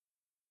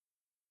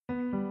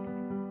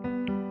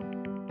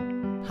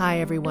Hi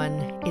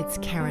everyone, it's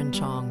Karen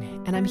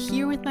Chong, and I'm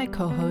here with my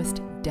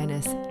co-host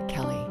Dennis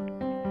Kelly.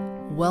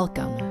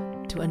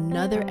 Welcome to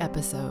another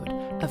episode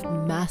of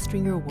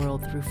Mastering Your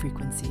World Through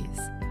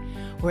Frequencies,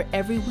 where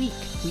every week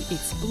we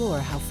explore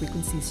how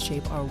frequencies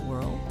shape our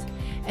world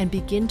and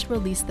begin to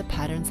release the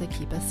patterns that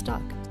keep us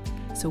stuck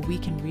so we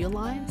can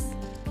realize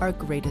our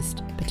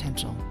greatest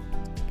potential.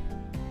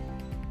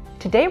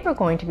 Today we're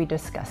going to be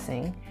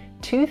discussing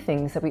two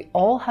things that we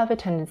all have a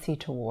tendency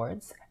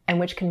towards and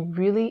which can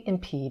really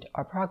impede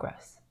our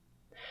progress.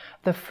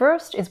 The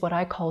first is what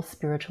I call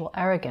spiritual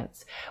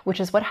arrogance, which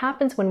is what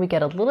happens when we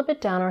get a little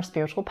bit down our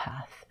spiritual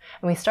path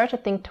and we start to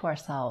think to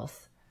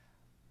ourselves,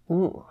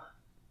 ooh,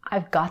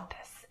 I've got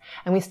this.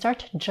 And we start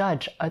to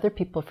judge other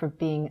people for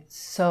being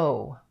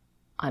so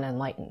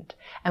unenlightened.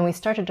 And we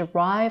start to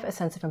derive a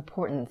sense of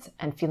importance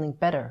and feeling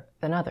better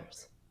than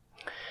others.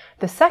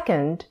 The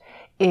second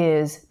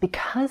is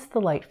because the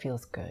light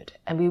feels good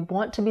and we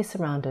want to be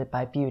surrounded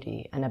by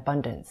beauty and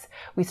abundance,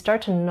 we start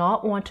to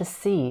not want to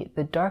see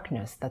the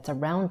darkness that's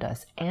around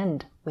us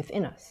and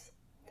within us.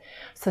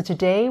 So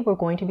today we're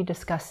going to be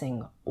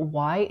discussing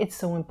why it's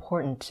so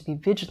important to be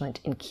vigilant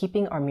in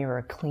keeping our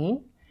mirror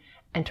clean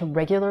and to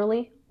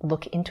regularly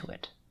look into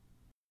it.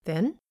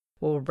 Then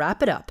we'll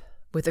wrap it up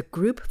with a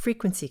group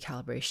frequency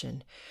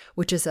calibration,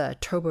 which is a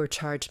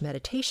turbocharged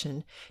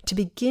meditation to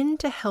begin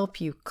to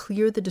help you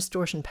clear the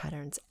distortion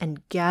patterns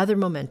and gather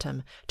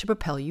momentum to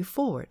propel you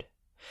forward.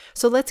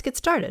 So let's get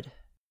started.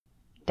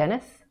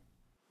 Dennis?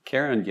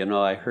 Karen,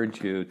 I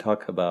heard you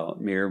talk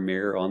about Mirror,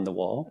 Mirror on the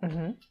Wall.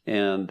 Mm-hmm.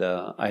 And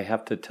I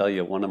have to tell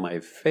you, one of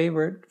my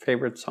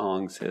favorite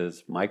songs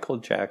is Michael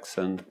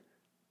Jackson,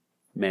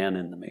 Man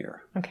in the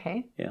Mirror.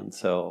 Okay. And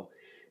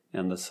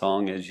the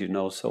song, as you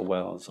know so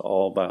well, is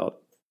all about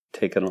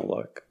taking a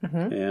look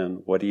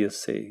and what do you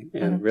see?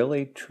 And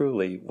really,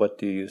 truly, what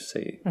do you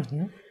see?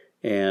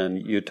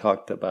 And you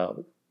talked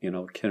about,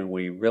 can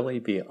we really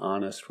be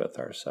honest with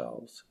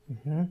ourselves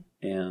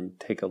and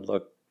take a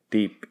look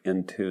deep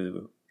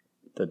into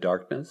the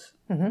darkness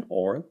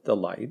or the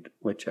light,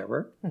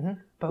 whichever?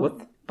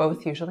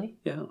 Both usually.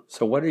 Yeah.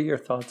 So what are your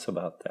thoughts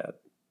about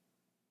that?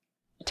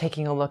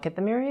 Taking a look at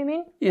the mirror, you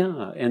mean?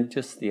 Yeah, and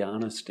just the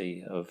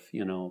honesty of,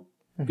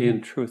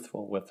 being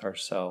truthful with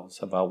ourselves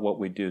about what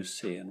we do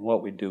see and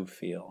what we do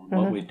feel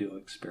and what we do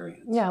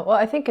experience. Yeah, well,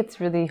 I think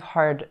it's really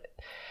hard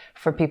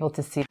for people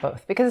to see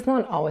both because it's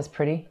not always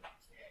pretty.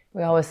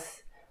 We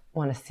always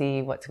want to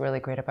see what's really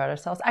great about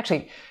ourselves.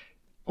 Actually,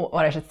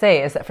 what I should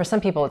say is that for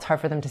some people, it's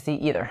hard for them to see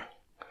either.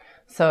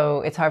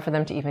 So it's hard for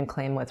them to even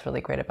claim what's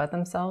really great about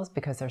themselves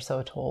because they're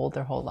so told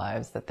their whole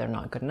lives that they're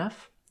not good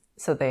enough.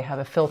 So they have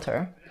a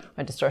filter,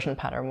 a distortion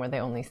pattern where they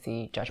only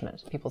see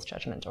judgment, people's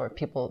judgment, or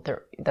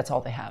that's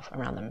all they have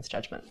around them is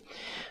judgment.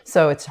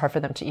 So it's hard for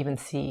them to even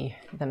see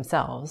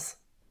themselves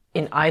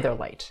in either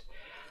light.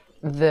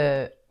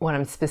 What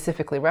I'm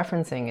specifically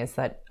referencing is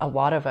that a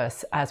lot of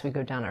us, as we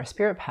go down our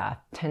spirit path,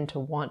 tend to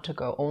want to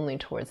go only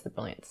towards the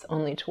brilliance,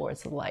 only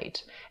towards the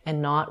light, and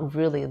not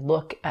really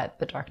look at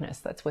the darkness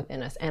that's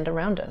within us and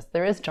around us.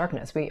 There is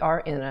darkness. We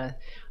are in a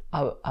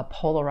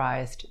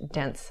polarized,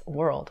 dense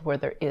world where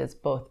there is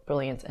both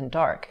brilliance and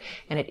dark.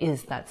 And it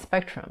is that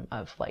spectrum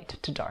of light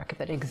to dark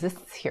that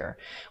exists here,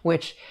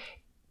 which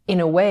in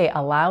a way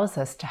allows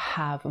us to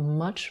have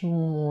much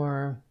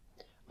more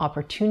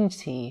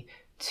opportunity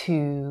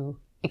to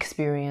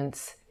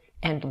experience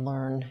and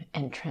learn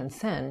and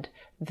transcend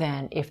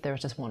than if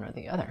there's just one or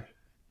the other.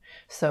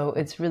 So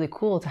it's really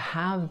cool to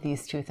have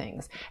these two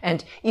things.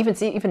 And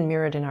even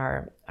mirrored in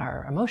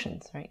our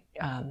emotions, right?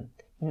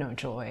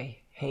 Joy,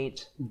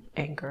 hate,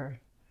 anger,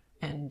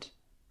 and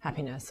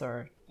happiness,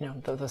 or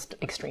those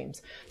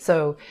extremes.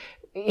 So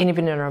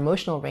even in our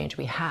emotional range,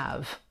 we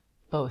have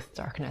both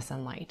darkness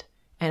and light.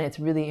 And it's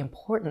really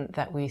important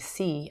that we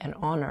see and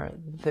honor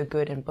the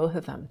good in both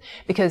of them.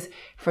 Because,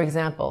 for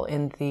example,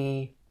 in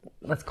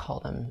let's call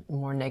them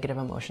more negative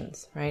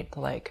emotions, right?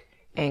 Like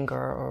anger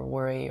or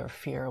worry or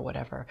fear or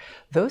whatever,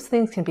 those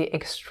things can be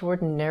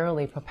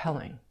extraordinarily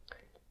propelling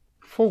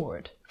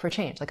forward for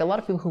change. Like a lot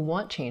of people who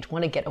want change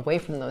want to get away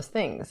from those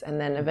things, and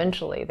then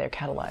eventually they're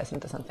catalyzed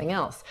into something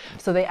else.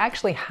 So they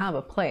actually have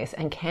a place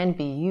and can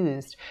be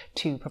used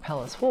to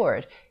propel us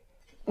forward.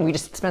 We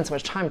just spend so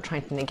much time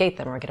trying to negate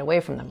them or get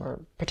away from them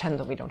or pretend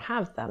that we don't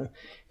have them,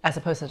 as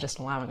opposed to just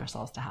allowing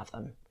ourselves to have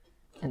them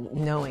and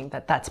knowing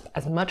that that's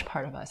as much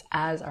part of us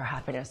as our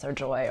happiness or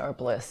joy or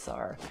bliss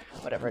or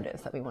whatever it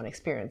is that we want to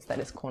experience that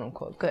is quote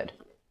unquote good.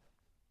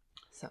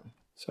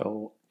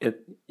 So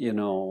it,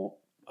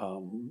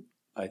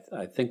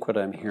 I think what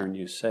I'm hearing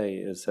you say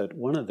is that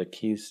one of the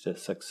keys to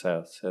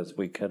success as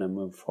we kind of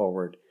move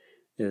forward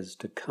is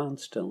to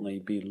constantly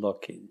be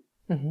looking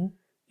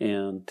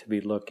and to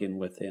be looking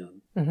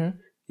within.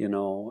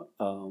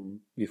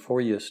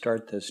 Before you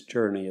start this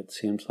journey, it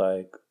seems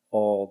like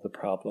all the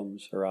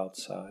problems are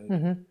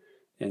outside.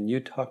 And you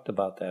talked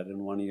about that in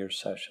one of your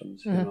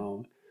sessions,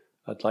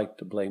 I'd like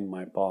to blame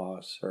my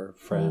boss or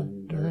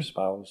friend or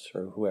spouse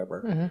or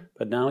whoever.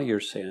 But now you're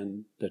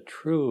saying the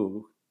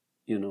true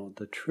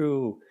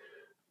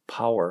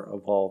power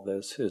of all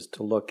this is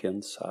to look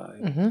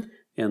inside.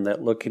 And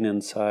that looking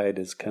inside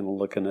is kind of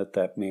looking at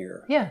that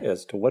mirror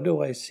as to what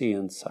do I see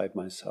inside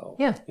myself.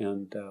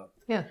 And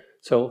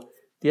so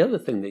the other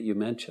thing that you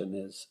mentioned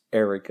is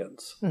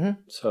arrogance.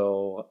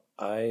 So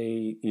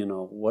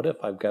what if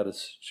I've got a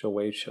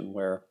situation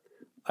where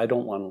I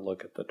don't want to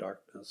look at the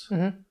darkness?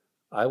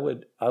 I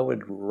would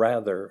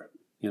rather,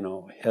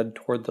 head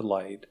toward the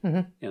light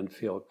and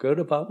feel good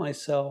about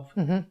myself.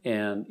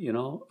 And,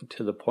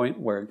 to the point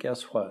where,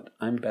 guess what?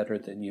 I'm better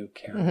than you,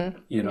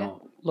 Karen.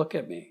 Look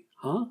at me.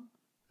 Huh?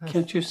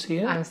 Can't you see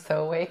it? I'm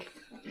so awake.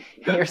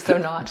 You're so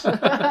not.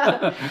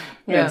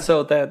 And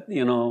so that,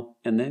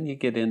 and then you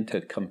get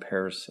into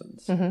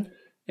comparisons.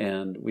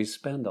 And we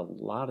spend a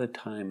lot of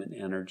time and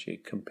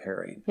energy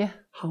comparing.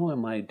 How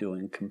am I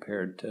doing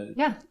compared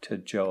to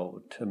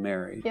Joe, to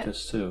Mary, to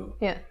Sue,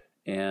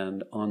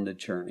 and on the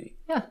journey?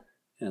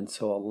 And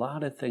so a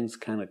lot of things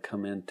kind of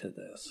come into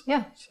this.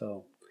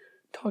 So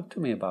talk to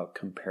me about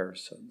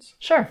comparisons.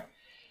 Sure.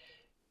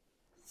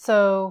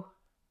 So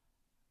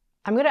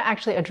I'm going to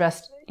actually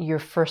address your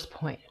first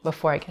point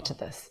before I get to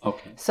this.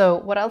 Okay. So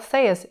what I'll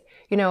say is,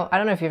 I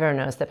don't know if you've ever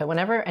noticed it, but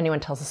whenever anyone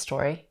tells a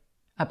story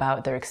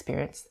about their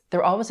experience,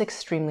 they're always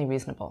extremely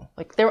reasonable.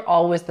 Like, they're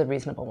always the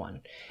reasonable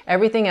one.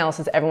 Everything else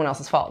is everyone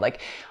else's fault.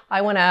 Like,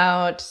 I went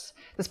out,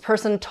 this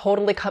person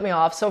totally cut me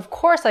off, so of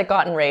course I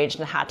got enraged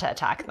and had to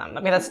attack them.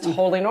 I mean, that's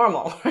totally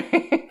normal,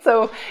 right?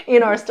 So,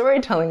 in our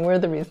storytelling, we're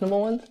the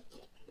reasonable ones.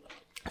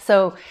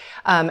 So,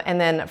 and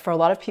then for a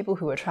lot of people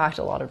who attract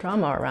a lot of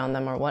drama around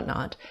them or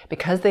whatnot,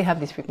 because they have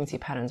these frequency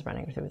patterns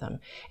running through them,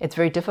 it's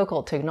very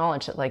difficult to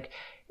acknowledge that, like,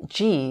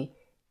 gee,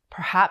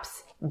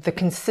 perhaps the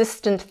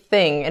consistent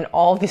thing in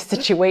all these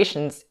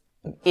situations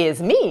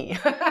is me.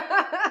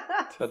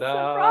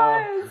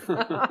 Ta-da!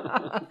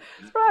 Surprise!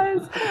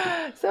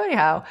 Surprise! So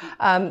anyhow,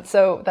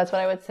 so that's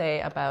what I would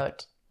say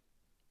about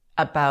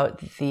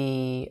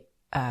the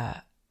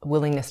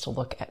willingness to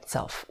look at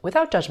self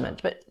without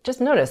judgment, but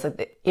just notice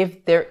that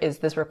if there is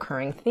this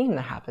recurring theme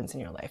that happens in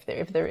your life,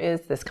 if there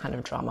is this kind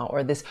of drama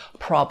or this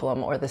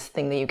problem or this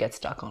thing that you get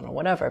stuck on or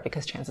whatever,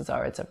 because chances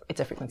are it's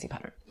a frequency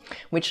pattern,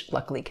 which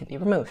luckily can be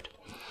removed.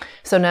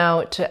 So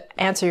now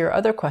to answer your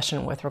other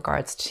question with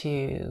regards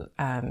to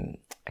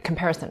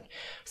comparison.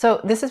 So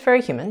this is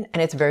very human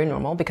and it's very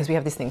normal because we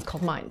have these things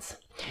called minds.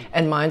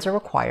 And minds are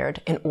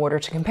required in order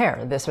to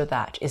compare this or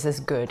that. Is this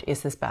good?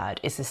 Is this bad?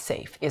 Is this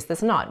safe? Is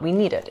this not? We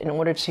need it in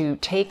order to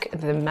take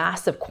the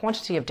massive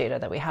quantity of data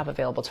that we have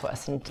available to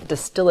us and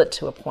distill it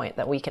to a point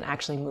that we can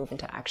actually move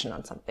into action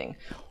on something.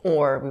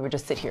 Or we would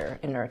just sit here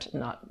inert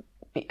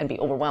and be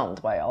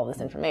overwhelmed by all this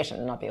information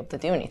and not be able to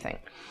do anything.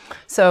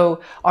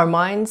 So our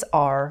minds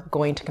are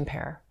going to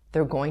compare.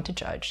 They're going to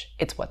judge.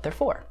 It's what they're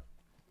for.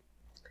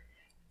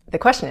 The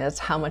question is,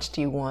 how much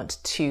do you want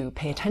to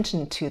pay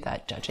attention to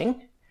that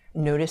judging?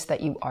 Notice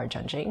that you are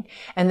judging.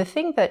 And the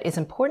thing that is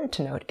important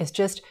to note is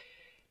just,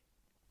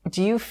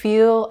 do you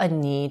feel a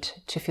need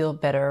to feel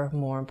better,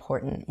 more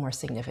important, more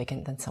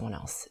significant than someone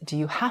else? Do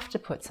you have to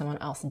put someone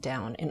else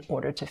down in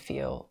order to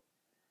feel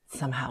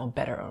somehow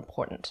better or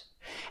important?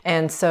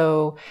 And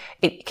so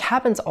it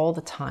happens all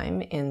the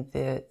time in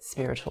the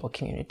spiritual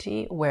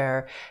community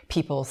where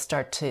people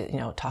start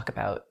to, talk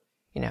about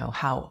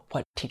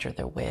what teacher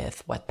they're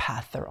with, what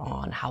path they're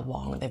on, how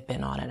long they've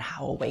been on, and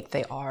how awake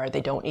they are.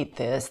 They don't eat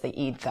this, they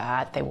eat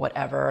that, they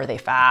whatever, they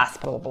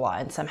fast, blah, blah, blah.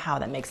 And somehow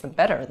that makes them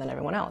better than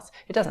everyone else.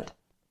 It doesn't.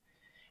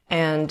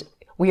 And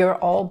we are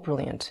all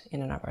brilliant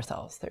in and of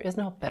ourselves. There is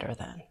no better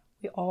than.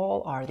 We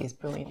all are these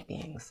brilliant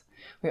beings.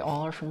 We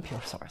all are from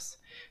pure source.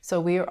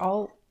 So we are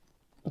all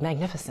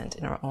magnificent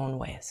in our own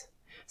ways.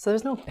 So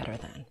there's no better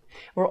than.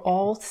 We're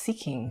all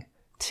seeking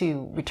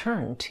to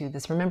return to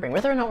this remembering,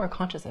 whether or not we're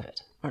conscious of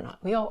it or not.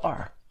 We all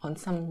are on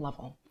some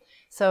level.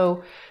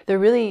 So there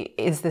really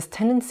is this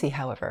tendency,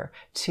 however,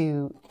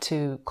 to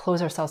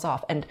close ourselves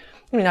off. And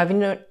I've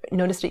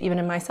noticed it even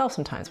in myself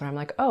sometimes where I'm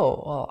like,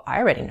 oh, well, I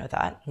already know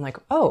that. I'm like,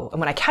 oh, and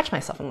when I catch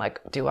myself, I'm like,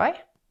 do I?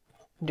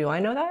 Do I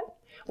know that?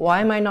 Why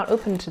am I not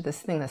open to this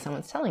thing that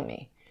someone's telling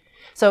me?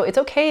 So it's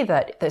okay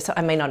that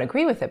I may not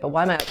agree with it, but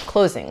why am I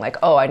closing? Like,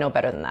 oh, I know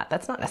better than that.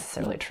 That's not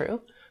necessarily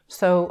true.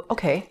 So,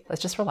 okay,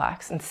 let's just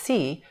relax and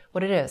see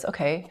what it is.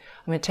 Okay,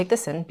 I'm going to take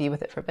this in, be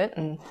with it for a bit,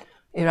 and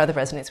it either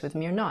resonates with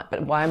me or not.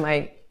 But why am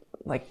I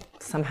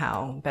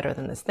somehow better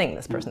than this thing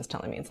this person's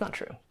telling me? It's not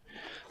true.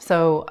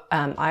 So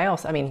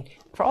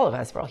for all of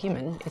us, we're all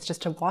human. It's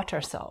just to watch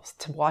ourselves,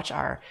 to watch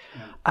our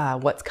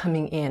what's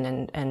coming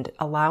in and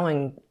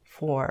allowing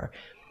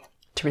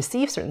to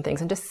receive certain things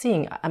and just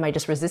seeing, am I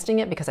just resisting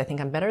it because I think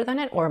I'm better than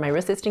it? Or am I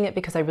resisting it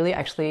because I really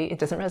it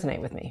doesn't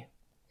resonate with me?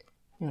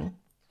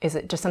 Is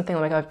it just something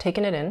like I've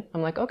taken it in?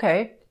 I'm like,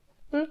 okay,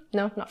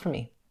 no, not for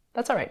me.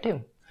 That's all right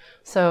too.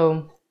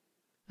 So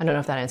I don't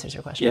know if that answers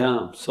your question.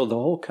 Yeah. So the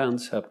whole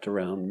concept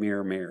around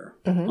mirror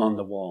on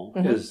the wall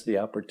is the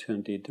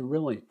opportunity to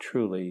really,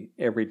 truly,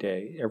 every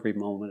day, every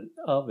moment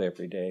of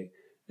every day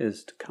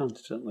is to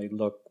constantly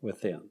look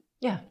within.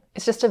 Yeah.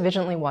 It's just to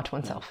vigilantly watch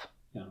oneself.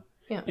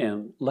 Yeah.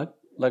 And let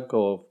let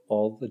go of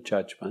all the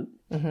judgment,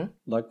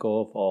 let go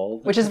of all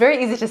the... Which is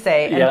very easy to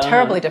say and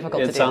terribly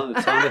difficult to do. It sounded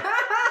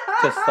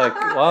just like,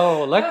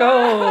 wow, let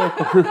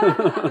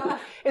go.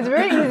 It's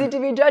very easy to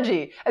be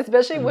judgy,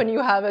 especially when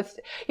you have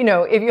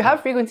if you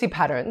have frequency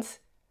patterns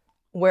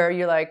where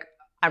you're like,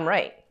 I'm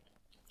right.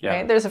 Yeah.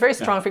 Right? There's a very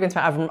strong frequency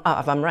pattern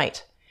of I'm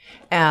right.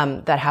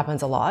 That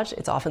happens a lot.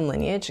 It's often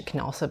lineage. It can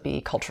also be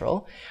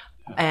cultural.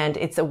 And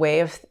it's a way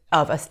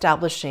of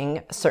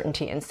establishing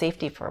certainty and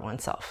safety for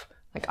oneself.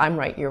 Like, I'm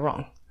right, you're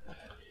wrong.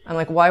 I'm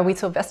like, why are we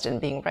so vested in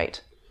being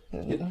right?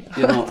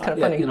 It's kind of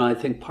funny. I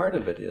think part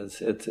of it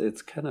is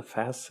it's kind of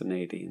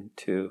fascinating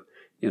to,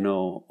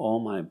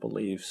 all my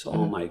beliefs,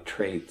 all my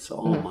traits,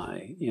 all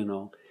my,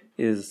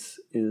 is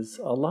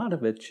a lot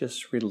of it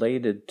just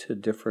related to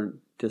different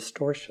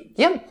distortions.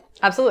 Yeah,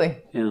 absolutely.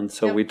 And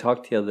so we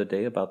talked the other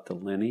day about the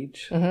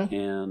lineage,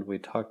 and we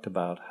talked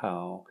about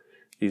how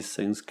these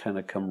things kind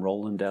of come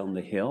rolling down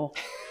the hill.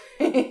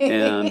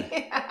 And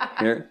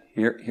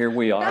here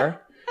we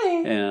are,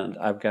 and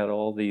I've got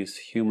all these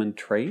human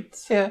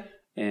traits. Yeah.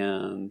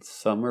 And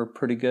some are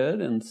pretty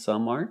good and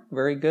some aren't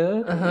very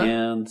good.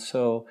 And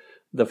so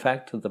the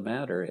fact of the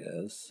matter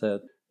is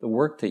that the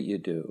work that you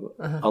do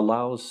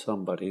allows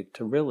somebody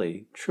to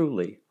really,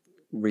 truly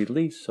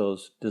release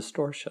those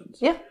distortions.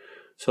 Yeah.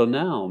 So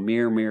now,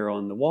 mirror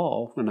on the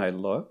wall, when I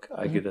look,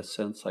 I get a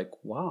sense like,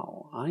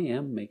 wow, I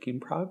am making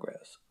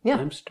progress. Yeah.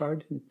 I'm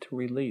starting to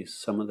release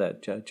some of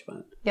that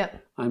judgment. Yeah.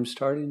 I'm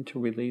starting to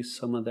release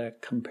some of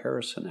that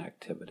comparison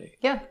activity.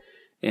 Yeah.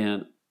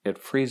 And it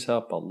frees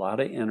up a lot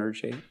of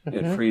energy.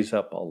 It frees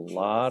up a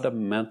lot of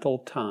mental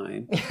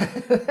time.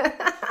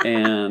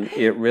 And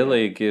it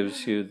really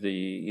gives you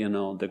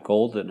the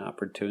golden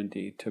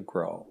opportunity to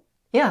grow.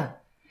 Yeah.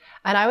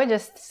 And I would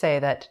just say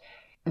that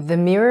the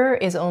mirror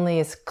is only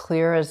as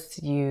clear as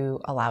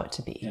you allow it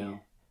to be. Yeah.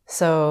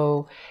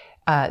 So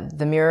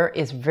the mirror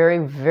is very,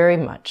 very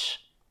much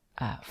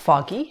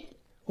foggy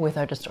with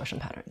our distortion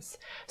patterns.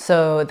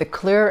 So the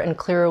clearer and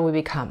clearer we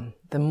become,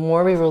 the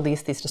more we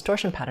release these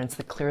distortion patterns,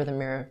 the clearer the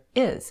mirror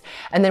is.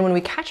 And then when we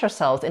catch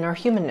ourselves in our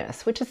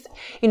humanness, which is,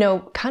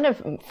 kind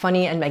of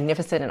funny and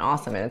magnificent and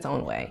awesome in its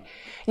own way,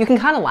 you can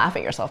kind of laugh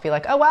at yourself, be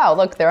like, oh wow,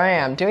 look, there I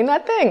am doing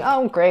that thing.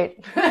 Oh,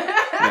 great.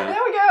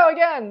 There we go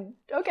again.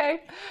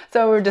 Okay.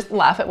 So we just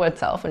laugh at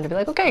oneself and to be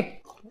like,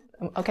 okay,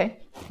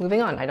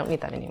 moving on. I don't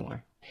need that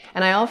anymore.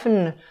 And I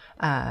often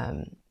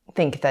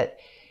think that,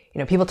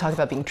 people talk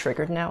about being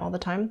triggered now all the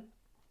time.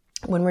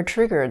 When we're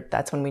triggered,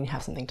 that's when we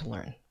have something to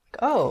learn. Like,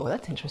 oh,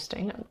 that's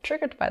interesting. I'm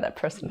triggered by that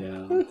person.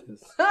 Yeah.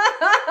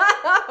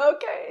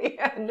 Okay.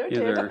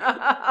 Noted.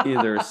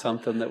 Either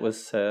something that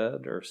was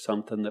said or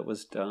something that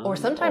was done. Or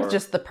sometimes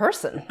just the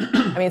person.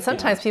 I mean,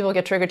 sometimes people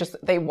get triggered,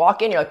 they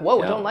walk in, you're like,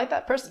 whoa, don't like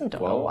that person?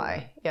 Don't know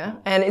why. Yeah.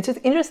 And it's just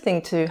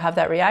interesting to have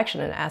that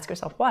reaction and ask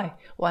yourself, why?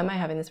 Why am I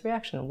having this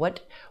reaction?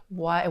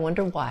 Why? I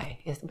wonder why.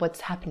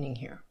 What's happening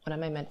here? What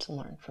am I meant to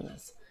learn from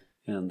this?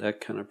 And that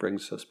kind of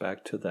brings us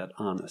back to that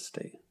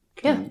honesty.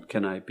 Yeah.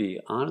 Can I be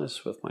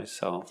honest with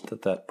myself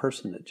that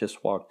person that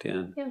just walked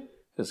in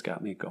has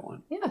got me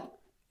going? Yeah.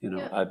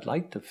 I'd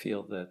like to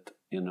feel that,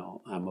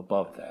 I'm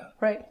above that.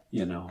 Right.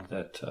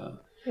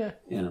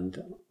 And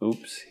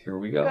oops, here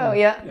we go. Oh,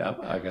 yeah. Yep,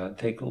 I got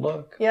to take a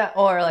look. Yeah.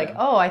 Or like,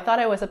 oh, I thought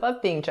I was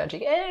above being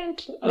judgy.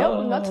 And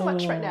no, not so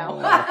much right now.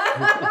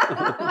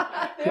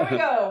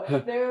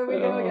 There we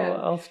go again.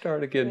 I'll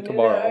start again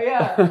tomorrow.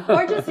 Yeah.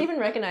 Or just even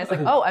recognize like,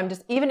 oh, I'm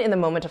just even in the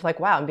moment of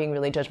like, wow, I'm being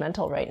really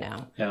judgmental right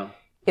now. Yeah.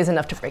 Is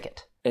enough to break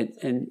it.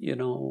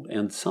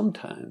 And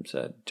sometimes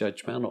that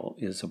judgmental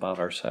is about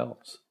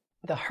ourselves.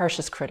 The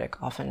harshest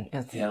critic often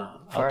is for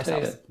ourselves.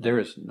 Tell you, there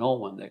is no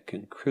one that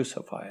can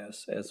crucify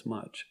us as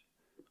much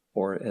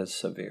or as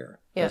severe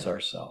as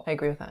ourselves. I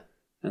agree with that.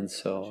 And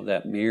so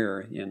that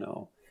mirror,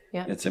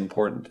 it's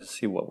important to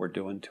see what we're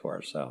doing to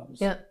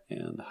ourselves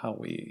and how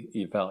we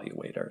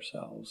evaluate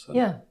ourselves.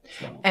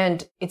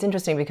 And it's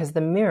interesting because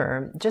the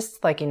mirror,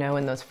 just like, in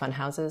those fun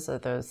houses or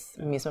those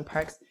amusement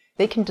parks,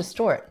 they can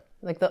distort.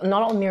 Like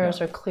not all mirrors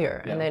are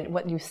clear. And then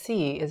what you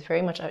see is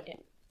very much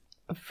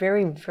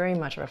very, very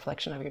much a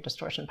reflection of your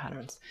distortion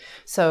patterns.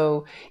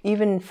 So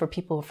even for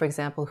people, for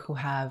example, who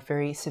have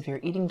very severe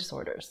eating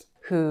disorders,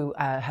 who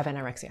have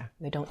anorexia,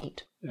 they don't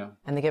eat. Yeah.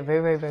 And they get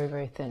very, very, very,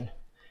 very thin.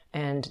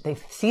 And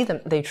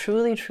they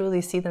truly,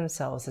 truly see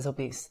themselves as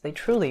obese. They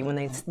truly, when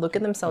they look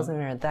at themselves in the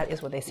mirror, that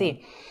is what they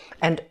see.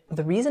 And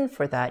the reason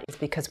for that is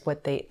because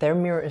their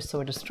mirror is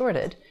so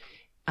distorted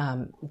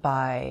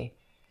by...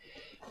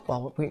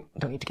 Well, we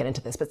don't need to get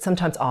into this, but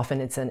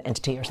often it's an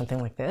entity or something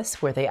like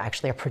this where they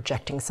actually are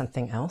projecting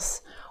something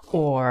else.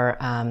 Or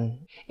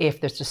if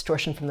there's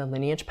distortion from the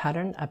lineage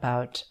pattern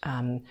about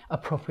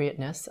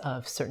appropriateness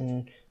of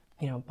certain,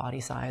 body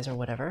size or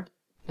whatever,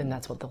 then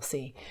that's what they'll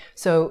see.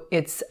 So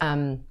it's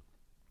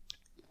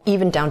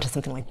even down to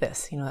something like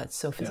this, that's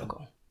so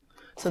physical. Yeah.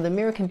 So the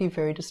mirror can be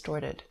very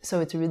distorted.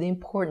 So it's really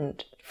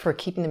important for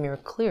keeping the mirror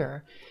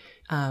clear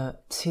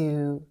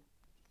to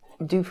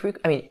do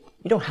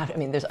you don't have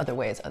to, there's other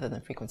ways other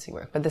than frequency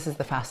work, but this is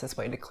the fastest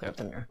way to clear up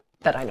the mirror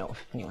that I know of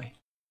anyway.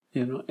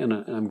 And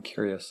I'm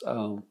curious,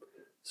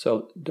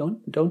 So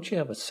don't you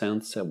have a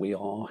sense that we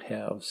all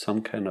have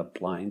some kind of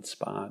blind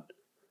spot?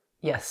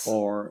 Yes.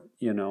 Or,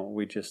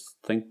 we just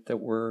think that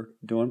we're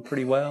doing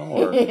pretty well,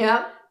 or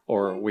yeah.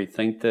 Or we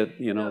think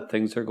that,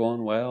 things are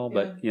going well,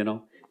 but,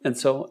 and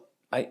so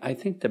I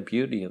think the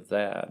beauty of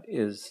that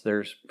is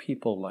there's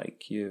people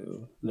like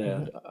you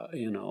that,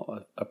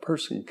 a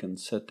person can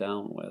sit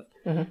down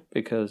with,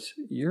 because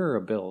your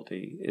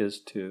ability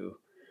is to,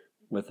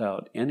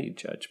 without any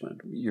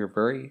judgment, you're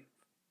very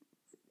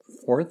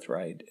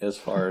forthright as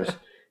far as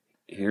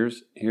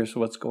here's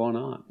what's going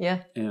on.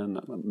 Yeah. And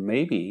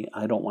maybe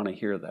I don't want to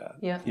hear that.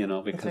 Yeah.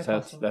 Because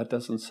that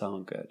doesn't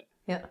sound good.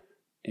 Yeah.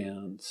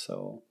 And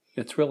so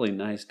it's really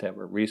nice to have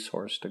a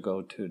resource to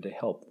go to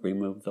help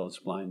remove those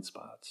blind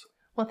spots.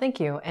 Well, thank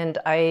you. And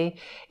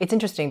it's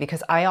interesting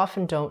because I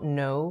often don't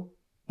know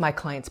my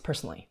clients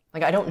personally.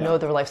 Like, I don't know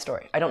their life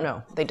story. I don't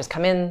know. They just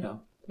come in,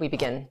 we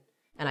begin,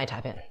 and I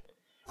tap in.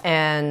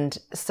 And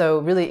so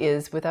really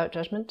is without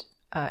judgment.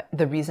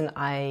 The reason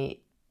I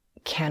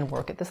can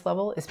work at this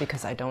level is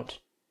because I don't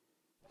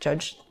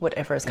judge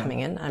whatever is coming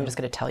in. I'm just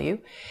going to tell you.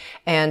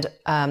 And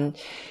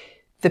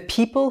the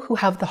people who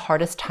have the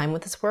hardest time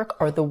with this work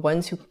are the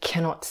ones who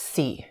cannot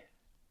see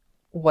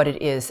what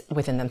it is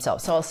within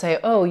themselves. So I'll say,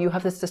 oh, you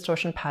have this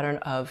distortion pattern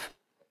of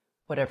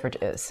whatever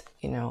it is,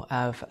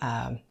 of,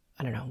 I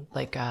don't know,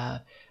 like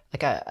a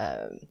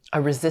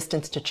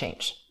resistance to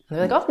change. And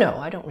they're like, oh, no,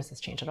 I don't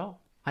resist change at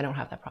all. I don't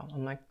have that problem.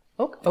 I'm like,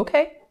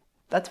 okay,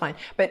 that's fine.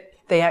 But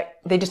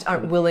they just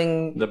aren't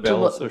willing. The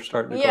bells are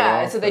starting to go off.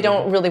 Yeah, so they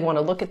don't really want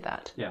to look at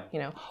that.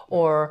 Yeah.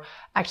 Or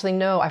actually,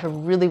 no, I have a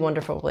really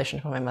wonderful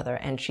relationship with my mother,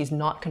 and she's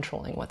not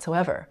controlling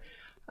whatsoever.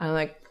 And I'm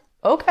like,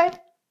 okay,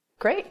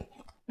 great.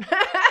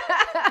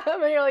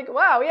 And you're like,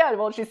 wow, yeah,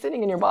 well, she's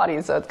sitting in your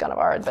body, so it's kind of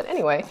hard. But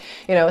anyway,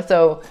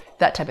 so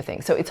that type of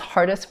thing. So it's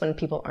hardest when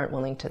people aren't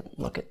willing to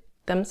look at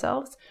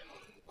themselves.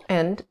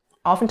 And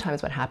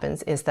oftentimes what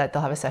happens is that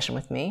they'll have a session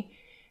with me.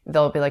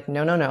 They'll be like,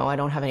 no, I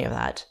don't have any of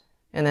that.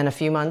 And then a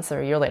few months or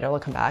a year later, they'll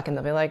come back and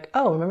they'll be like,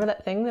 oh, remember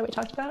that thing that we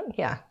talked about?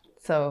 Yeah.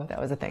 So that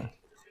was a thing.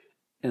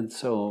 And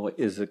so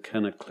is it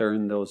kind of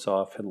clearing those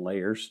off in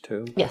layers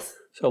too? Yes.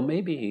 So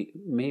maybe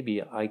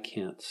I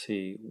can't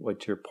see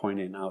what you're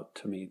pointing out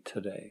to me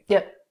today.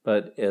 Yep.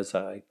 But as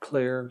I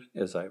clear,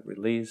 as I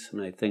release,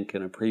 and I think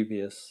in a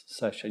previous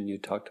session you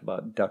talked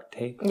about duct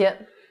tape.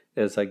 Yep.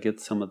 As I get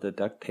some of the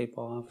duct tape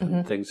off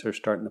and things are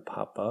starting to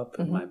pop up,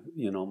 and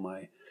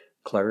my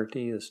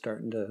clarity is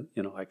starting to,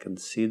 I can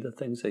see the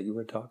things that you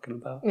were talking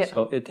about. Yeah.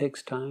 So it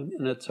takes time,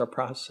 and it's a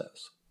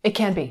process. It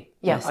can be,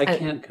 yes. I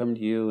can't come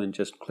to you and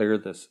just clear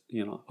this,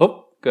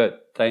 oh, good,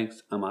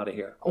 thanks, I'm out of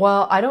here.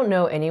 Well, I don't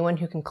know anyone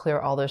who can clear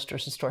all those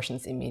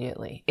distortions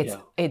immediately.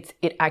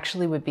 It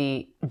actually would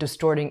be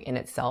distorting in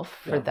itself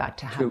for that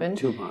to happen.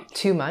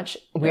 Too much.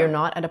 We're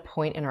not at a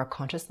point in our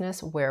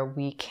consciousness where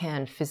we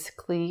can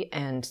physically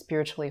and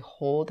spiritually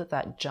hold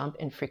that jump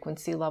in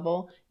frequency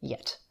level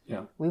yet.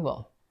 Yeah. We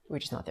will. We're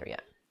just not there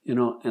yet.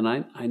 And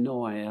I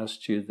know I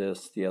asked you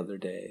this the other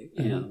day,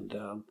 and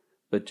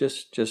but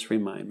just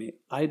remind me,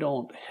 I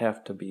don't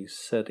have to be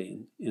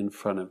sitting in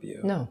front of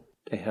you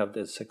to have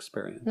this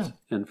experience,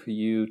 and for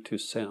you to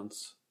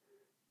sense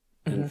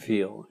and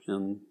feel,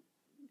 and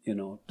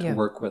to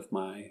work with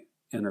my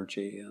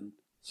energy, and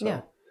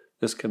so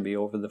this can be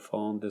over the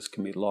phone, this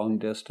can be long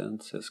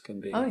distance, this can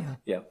be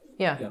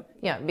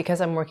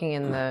because I'm working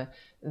in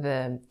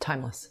the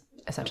timeless.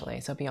 Essentially,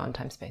 so beyond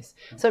time space.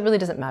 So it really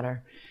doesn't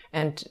matter,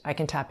 and I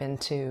can tap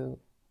into.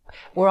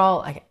 We're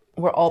all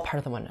part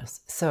of the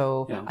oneness.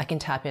 So I can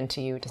tap into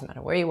you. It doesn't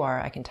matter where you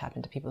are. I can tap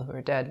into people who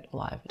are dead,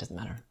 alive. It doesn't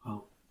matter.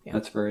 Oh,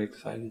 that's very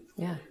exciting.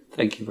 Yeah.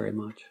 Thank you very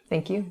much.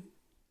 Thank you.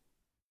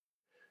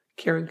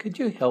 Karen, could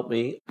you help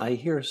me? I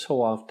hear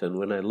so often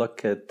when I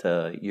look at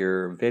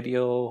your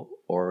video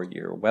or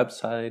your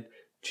website,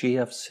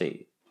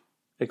 GFC.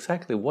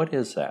 Exactly what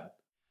is that?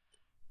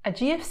 A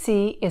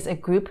GFC is a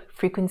group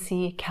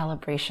frequency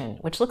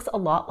calibration, which looks a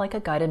lot like a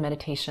guided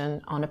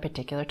meditation on a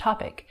particular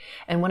topic.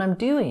 And what I'm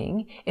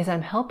doing is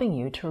I'm helping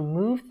you to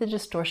remove the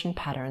distortion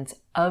patterns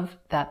of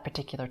that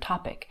particular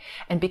topic.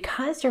 And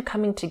because you're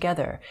coming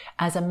together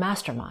as a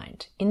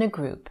mastermind in a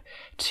group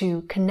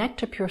to connect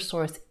to Pure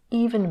Source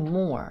even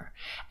more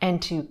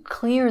and to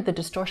clear the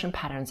distortion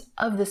patterns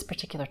of this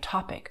particular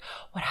topic,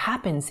 what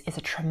happens is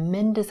a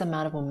tremendous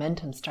amount of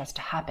momentum starts to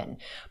happen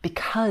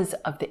because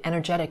of the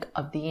energetic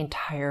of the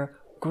entire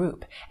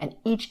group. And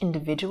each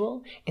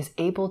individual is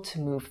able to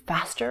move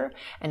faster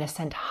and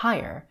ascend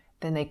higher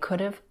than they could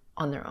have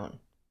on their own.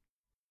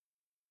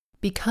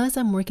 Because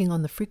I'm working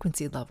on the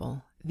frequency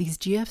level, these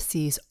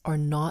GFCs are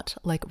not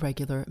like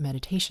regular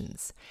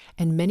meditations,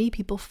 and many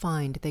people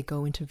find they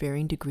go into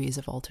varying degrees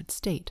of altered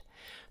state.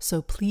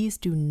 So please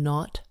do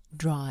not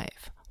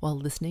drive while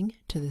listening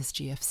to this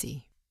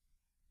GFC.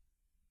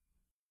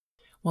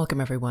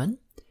 Welcome, everyone.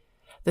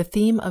 The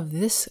theme of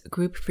this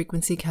group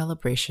frequency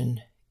calibration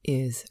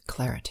is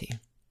clarity.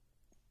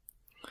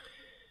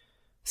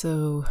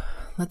 So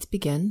let's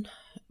begin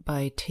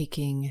by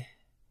taking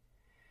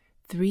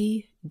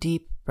 3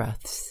 deep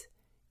breaths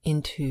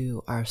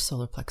into our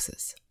solar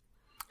plexus.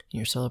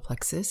 Your solar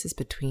plexus is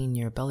between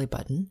your belly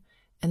button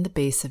and the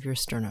base of your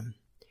sternum.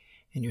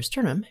 And your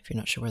sternum, if you're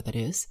not sure where that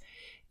is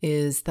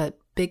that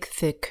big,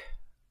 thick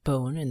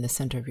bone in the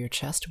center of your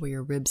chest where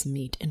your ribs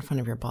meet in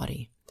front of your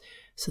body.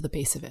 So the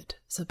base of it.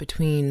 So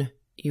between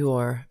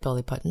your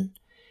belly button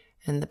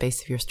and the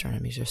base of your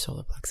sternum is your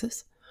solar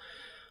plexus.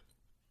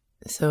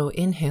 So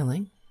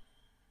inhaling,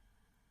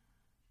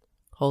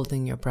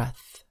 holding your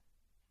breath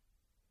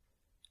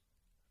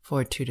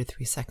for 2 to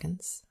 3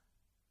 seconds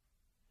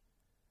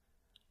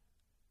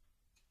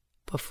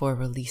before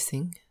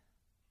releasing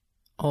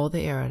all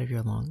the air out of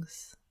your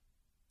lungs,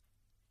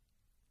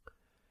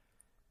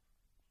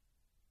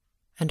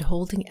 and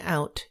holding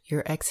out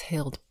your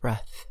exhaled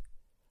breath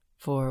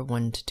for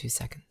 1 to 2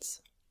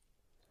 seconds.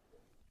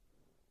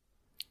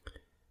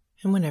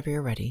 And whenever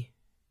you're ready,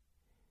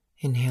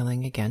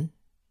 inhaling again,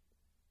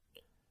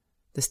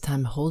 this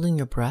time holding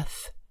your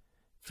breath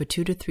for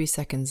 2 to 3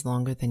 seconds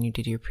longer than you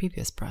did your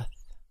previous breath,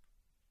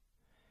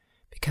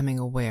 becoming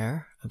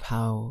aware of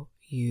how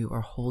you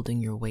are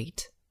holding your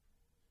weight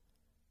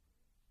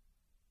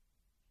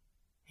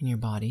in your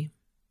body.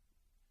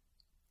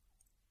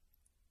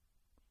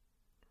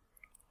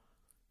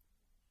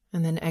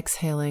 And then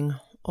exhaling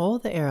all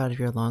the air out of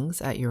your lungs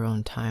at your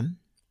own time,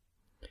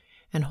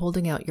 and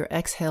holding out your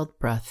exhaled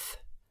breath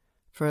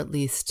for at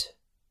least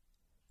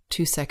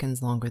 2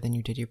 seconds longer than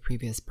you did your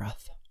previous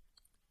breath.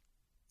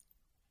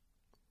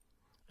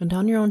 And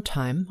on your own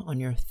time, on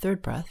your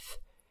third breath,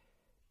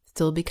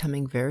 still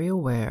becoming very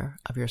aware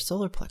of your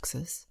solar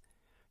plexus,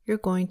 you're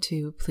going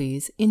to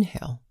please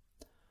inhale,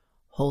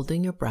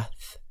 holding your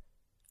breath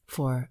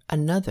for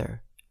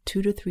another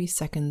 2 to 3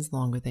 seconds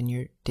longer than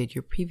you did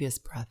your previous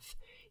breath,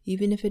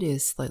 even if it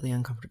is slightly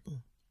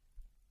uncomfortable,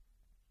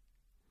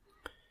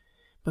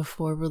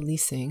 before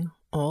releasing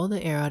all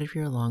the air out of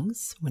your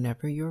lungs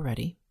whenever you're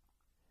ready,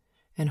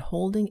 and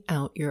holding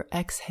out your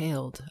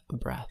exhaled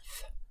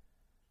breath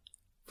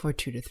for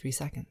 2 to 3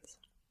 seconds,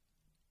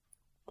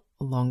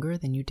 longer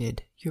than you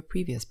did your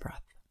previous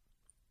breath.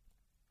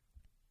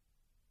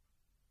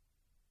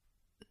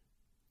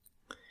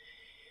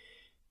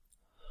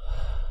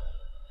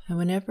 And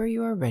whenever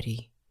you are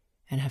ready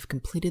and have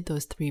completed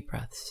those 3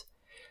 breaths,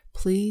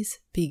 please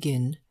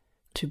begin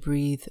to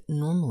breathe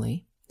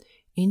normally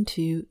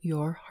into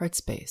your heart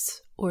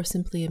space, or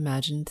simply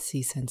imagine,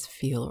 see, sense,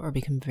 feel, or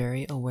become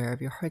very aware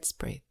of your heart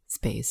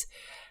space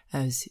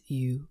as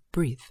you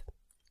breathe.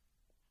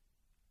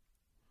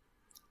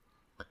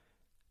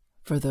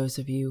 For those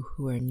of you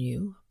who are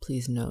new,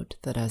 please note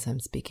that as I'm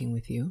speaking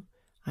with you,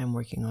 I'm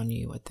working on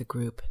you at the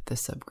group, the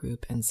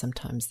subgroup, and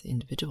sometimes the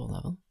individual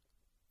level,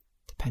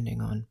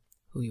 depending on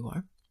who you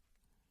are.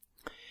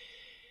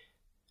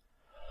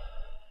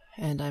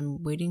 And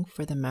I'm waiting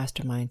for the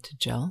mastermind to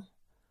gel,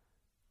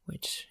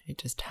 which it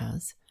just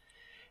has.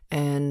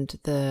 And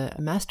the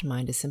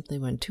mastermind is simply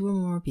when 2 or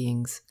more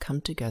beings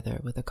come together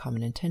with a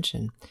common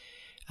intention.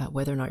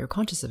 Whether or not you're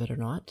conscious of it or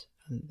not,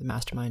 the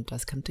mastermind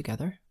does come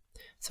together.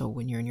 So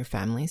when you're in your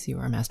families, you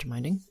are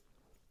masterminding.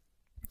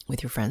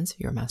 With your friends,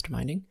 you're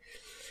masterminding.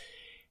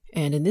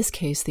 And in this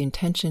case, the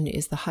intention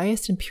is the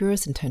highest and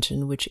purest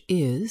intention, which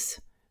is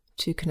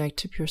to connect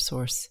to pure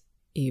source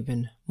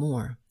even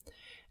more.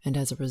 And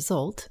as a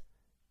result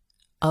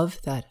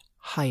of that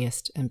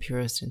highest and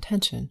purest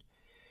intention,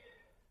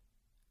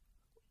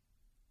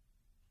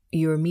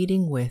 you're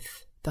meeting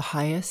with the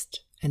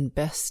highest and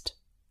best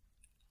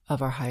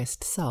of our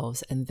highest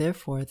selves, and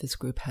therefore this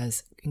group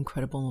has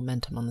incredible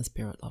momentum on the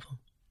spirit level,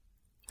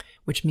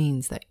 which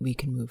means that we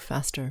can move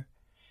faster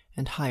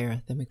and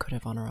higher than we could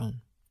have on our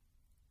own.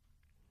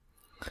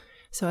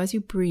 So as you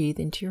breathe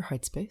into your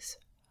heart space,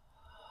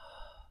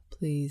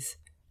 please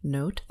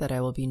note that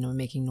I will be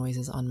making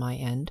noises on my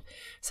end,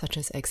 such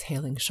as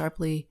exhaling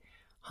sharply,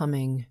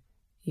 humming,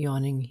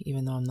 yawning,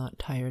 even though I'm not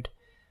tired,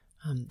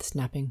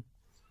 snapping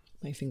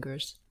my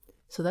fingers.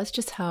 So that's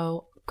just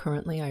how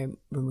currently I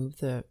remove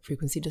the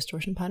frequency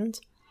distortion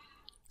patterns.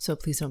 So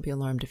please don't be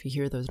alarmed if you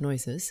hear those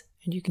noises,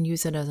 and you can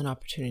use it as an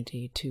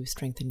opportunity to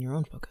strengthen your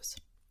own focus.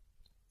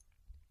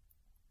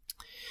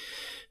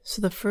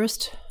 So the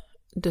first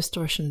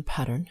distortion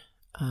pattern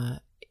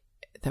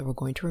that we're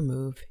going to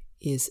remove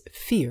is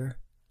fear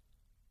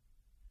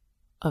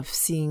of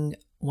seeing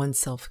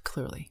oneself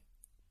clearly.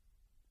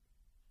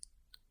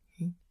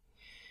 Okay.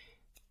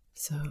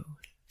 So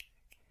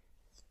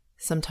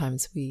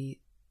sometimes we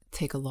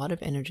take a lot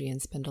of energy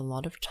and spend a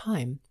lot of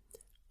time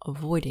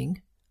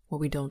avoiding what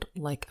we don't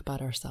like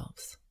about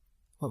ourselves,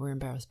 what we're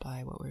embarrassed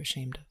by, what we're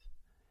ashamed of,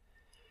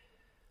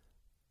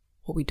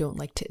 what we don't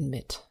like to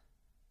admit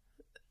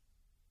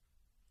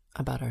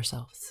about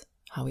ourselves,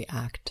 how we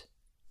act,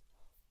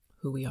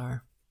 who we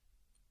are,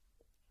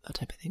 that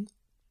type of thing,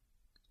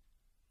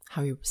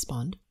 how we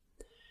respond.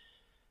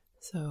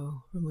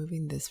 So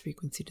removing this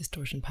frequency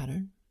distortion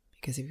pattern,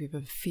 because if you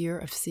have a fear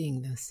of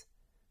seeing this,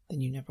 then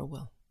you never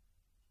will.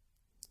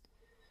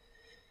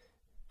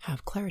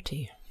 Have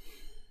clarity.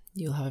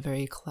 You'll have a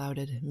very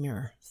clouded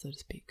mirror, so to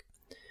speak.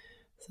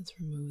 So let's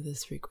remove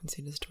this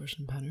frequency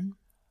distortion pattern.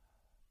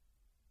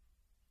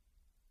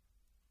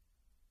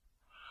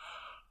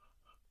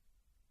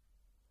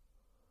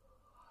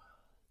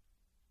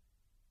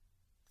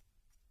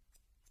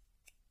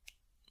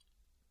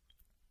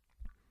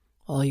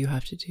 All you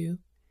have to do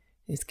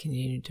is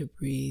continue to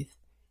breathe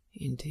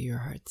into your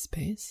heart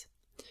space.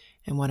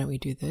 And why don't we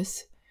do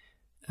this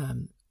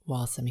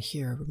whilst I'm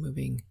here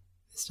removing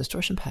this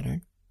distortion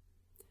pattern?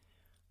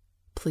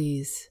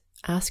 Please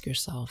ask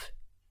yourself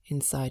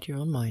inside your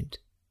own mind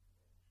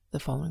the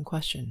following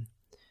question,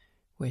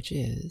 which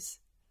is,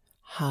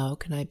 how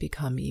can I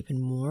become even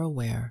more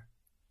aware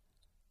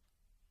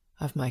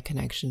of my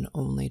connection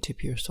only to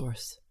pure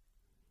source?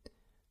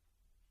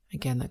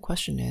 Again, that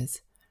question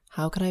is,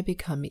 how can I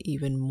become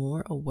even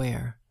more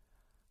aware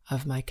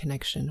of my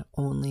connection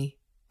only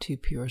to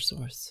pure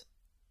source?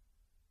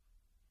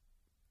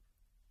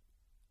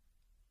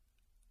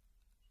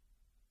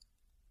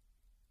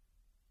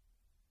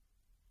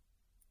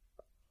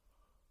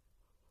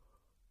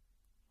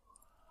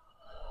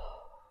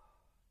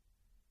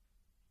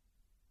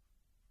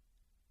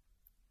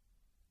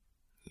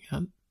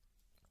 Yep.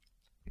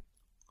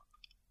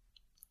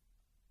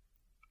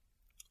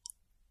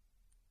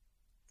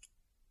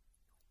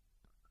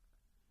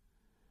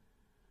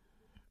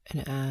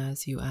 And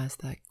as you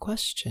ask that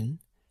question,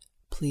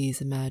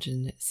 please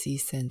imagine, see,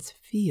 sense,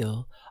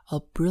 feel a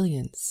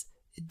brilliance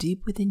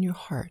deep within your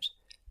heart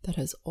that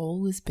has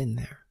always been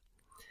there,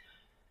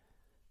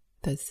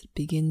 that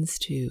begins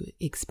to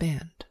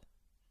expand.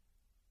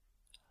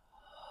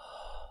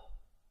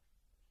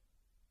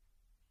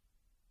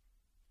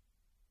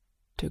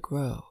 To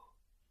grow,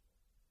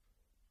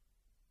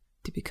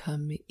 to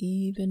become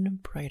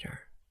even brighter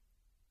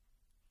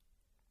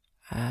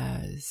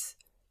as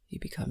you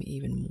become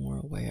even more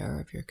aware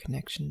of your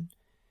connection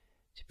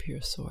to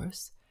pure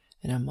source.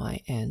 And on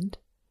my end,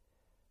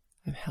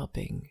 I'm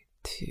helping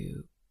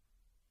to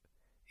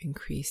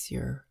increase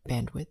your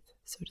bandwidth,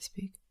 so to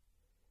speak.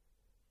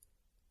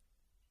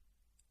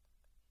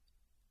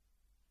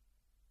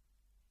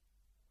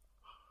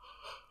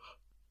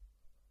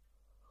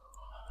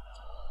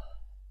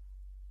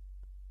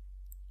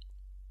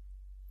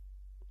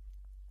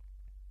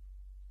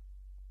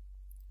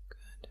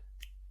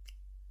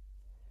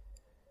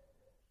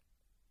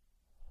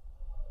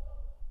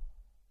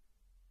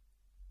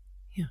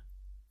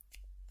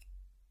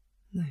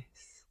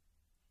 Nice.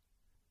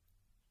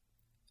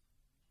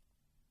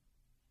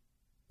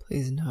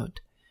 Please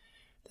note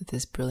that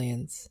this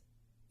brilliance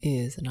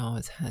is and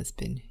always has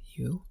been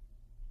you.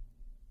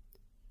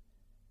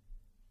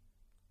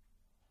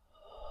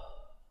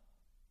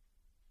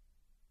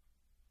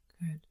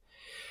 Good.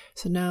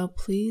 So now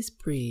please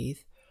breathe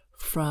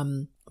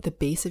from the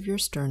base of your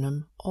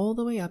sternum all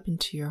the way up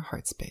into your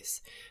heart space.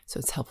 So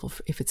it's helpful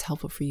if it's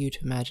helpful for you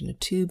to imagine a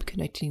tube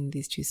connecting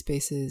these two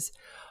spaces,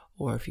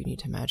 or if you need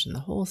to imagine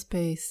the whole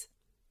space,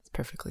 it's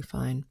perfectly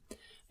fine.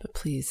 But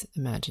please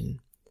imagine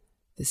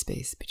the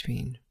space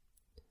between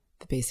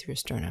the base of your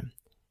sternum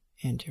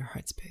and your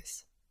heart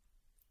space.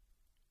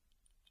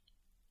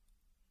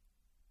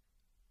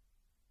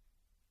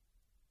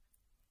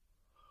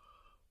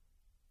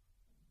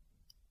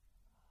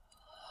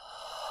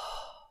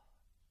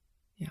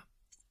 Yeah.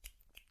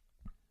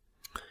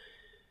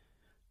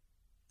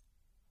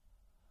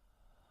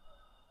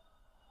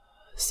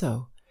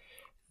 So,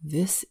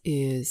 this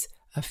is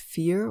a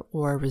fear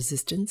or a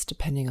resistance,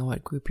 depending on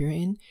what group you're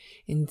in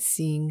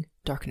seeing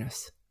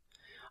darkness,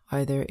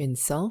 either in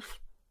self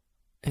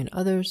and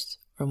others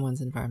or one's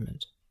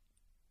environment.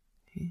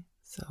 Okay,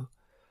 so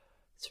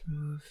let's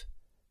remove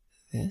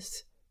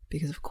this,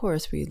 because of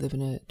course we live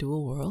in a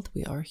dual world.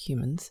 We are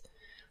humans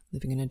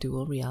living in a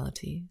dual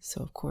reality.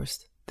 So of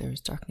course there's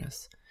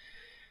darkness,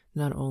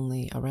 not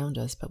only around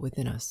us, but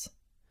within us.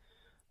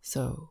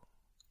 So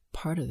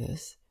part of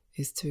this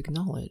is to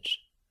acknowledge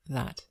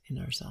that in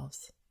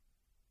ourselves.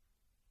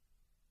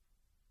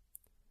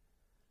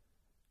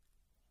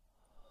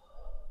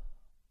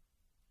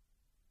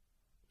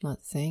 I'm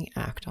not saying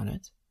act on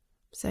it,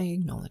 I'm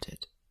saying acknowledge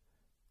it.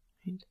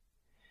 Right?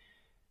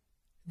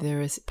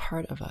 There is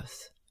part of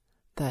us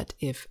that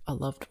if a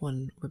loved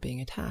one were being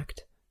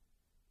attacked,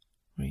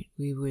 right,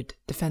 we would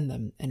defend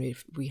them, and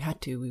if we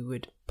had to, we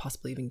would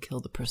possibly even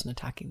kill the person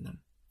attacking them.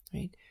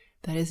 Right?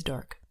 That is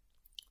dark.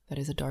 That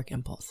is a dark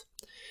impulse.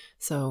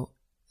 So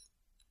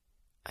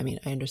I mean,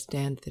 I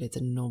understand that it's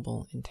a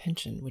noble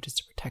intention, which is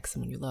to protect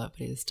someone you love,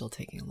 but it is still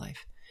taking a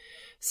life.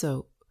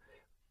 So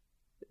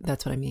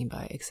that's what I mean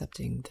by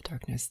accepting the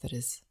darkness that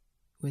is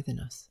within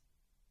us.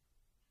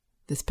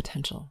 This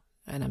potential.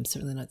 And I'm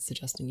certainly not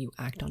suggesting you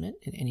act on it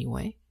in any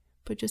way,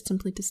 but just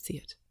simply to see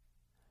it.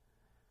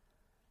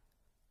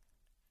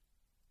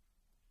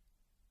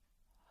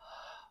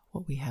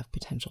 What we have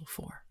potential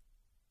for.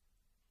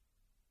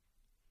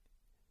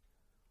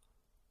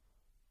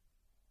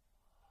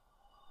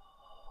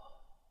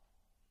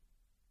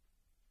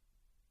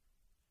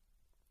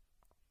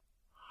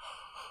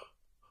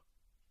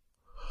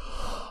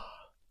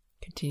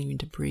 Continuing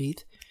to breathe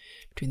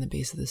between the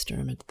base of the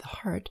sternum and the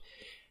heart,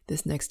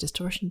 this next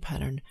distortion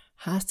pattern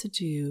has to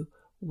do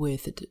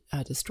with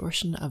a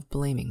distortion of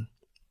blaming.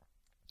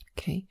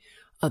 Okay?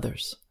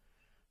 Others.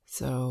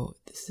 So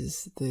this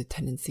is the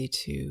tendency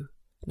to,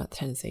 not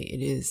tendency,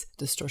 it is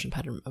distortion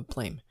pattern of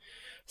blame.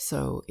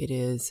 So it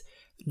is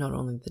not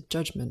only the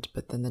judgment,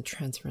 but then the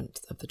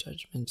transference of the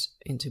judgment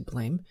into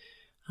blame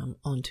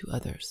onto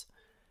others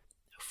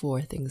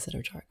for things that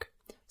are dark.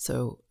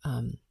 So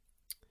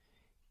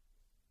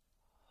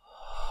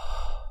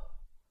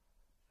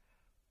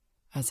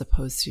as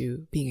opposed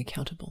to being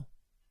accountable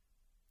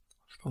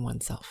for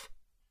oneself.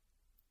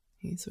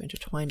 Okay, so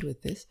intertwined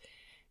with this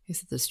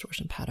is the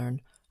distortion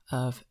pattern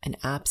of an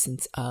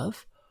absence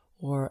of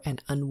or an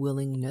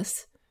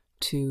unwillingness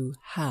to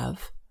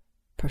have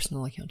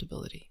personal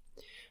accountability.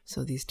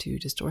 So these two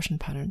distortion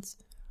patterns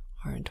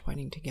are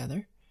entwining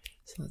together.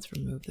 So let's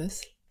remove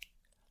this.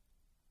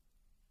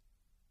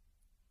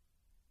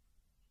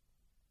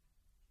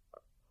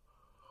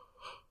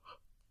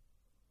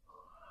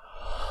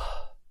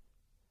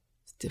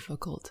 It's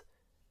difficult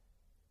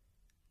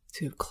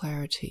to have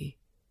clarity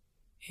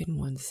in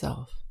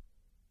oneself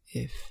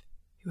if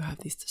you have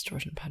these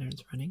distortion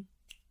patterns running,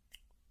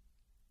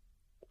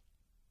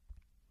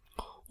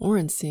 or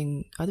in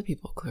seeing other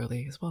people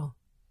clearly as well,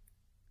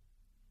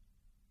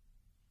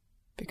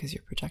 because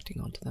you're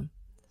projecting onto them.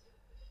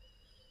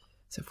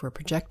 So if we're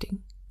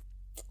projecting,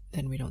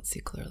 then we don't see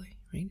clearly,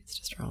 right? It's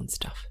just our own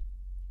stuff.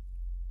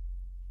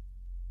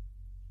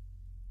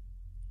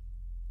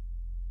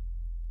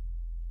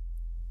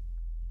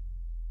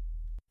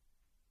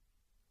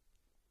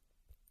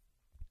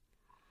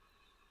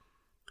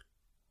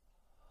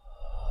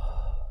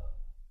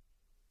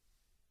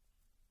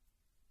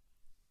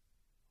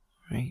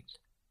 Right.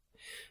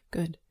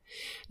 Good.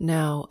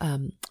 Now,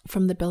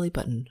 from the belly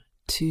button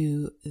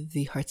to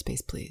the heart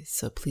space, please.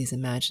 So please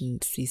imagine,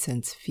 see,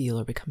 sense, feel,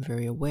 or become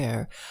very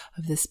aware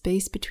of the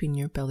space between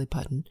your belly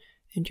button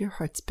and your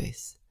heart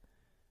space.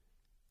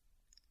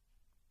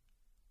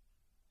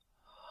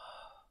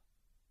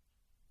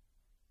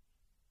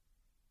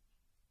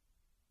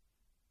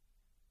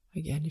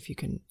 Again, if you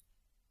can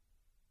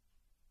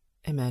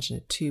imagine a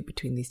tube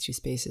between these two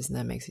spaces and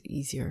that makes it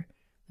easier,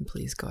 then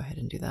please go ahead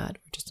and do that.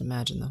 Or just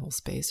imagine the whole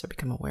space or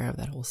become aware of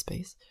that whole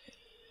space.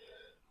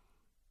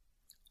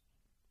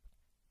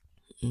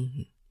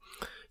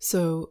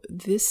 So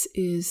this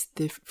is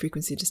the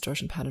frequency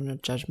distortion pattern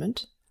of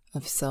judgment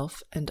of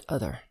self and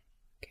other.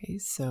 Okay,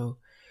 so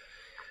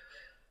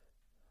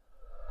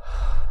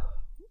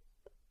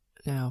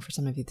now for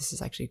some of you, this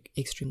is actually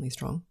extremely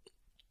strong.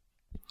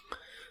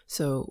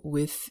 So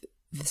with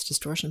this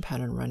distortion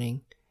pattern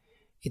running,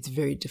 it's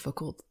very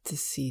difficult to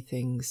see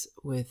things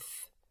with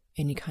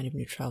any kind of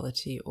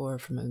neutrality or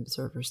from an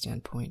observer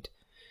standpoint,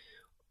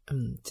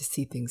 to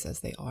see things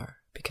as they are,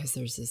 because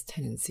there's this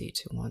tendency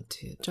to want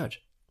to judge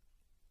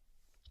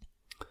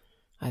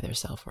either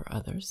self or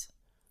others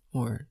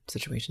or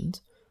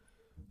situations.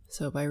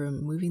 So by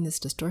removing this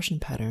distortion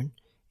pattern,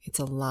 it's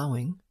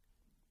allowing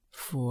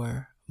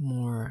for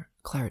more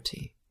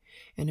clarity,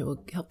 and it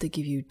will help to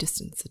give you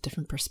distance, a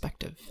different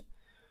perspective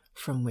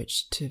from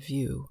which to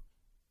view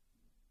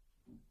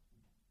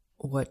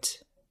what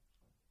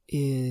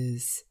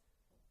is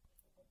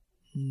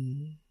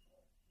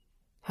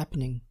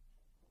happening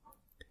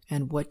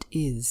and what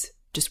is,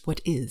 just what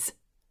is,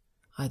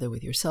 either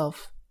with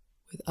yourself,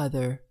 with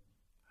other,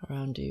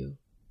 around you.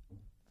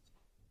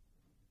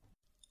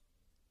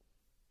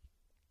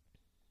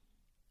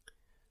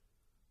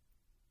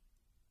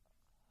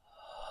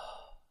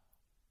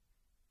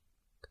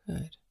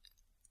 Good.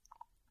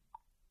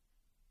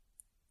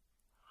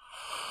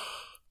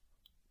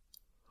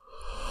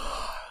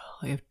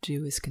 All you have to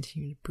do is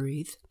continue to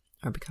breathe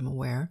or become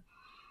aware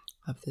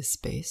of this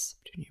space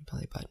between your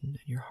belly button and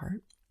your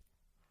heart.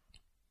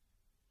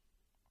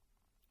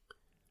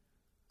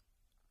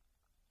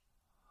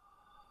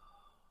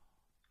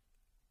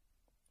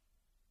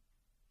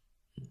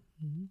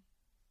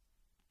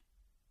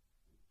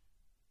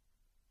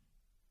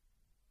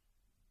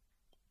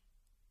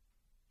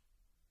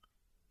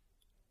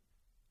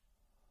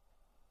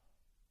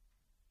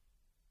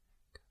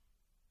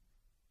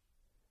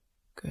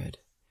 Good.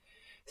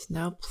 So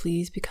now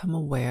please become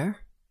aware,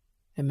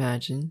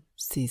 imagine,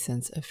 see,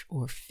 sense,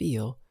 or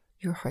feel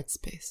your heart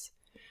space.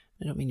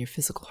 I don't mean your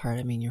physical heart,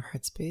 I mean your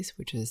heart space,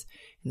 which is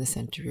in the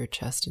center of your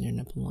chest and your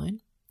nipple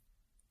line.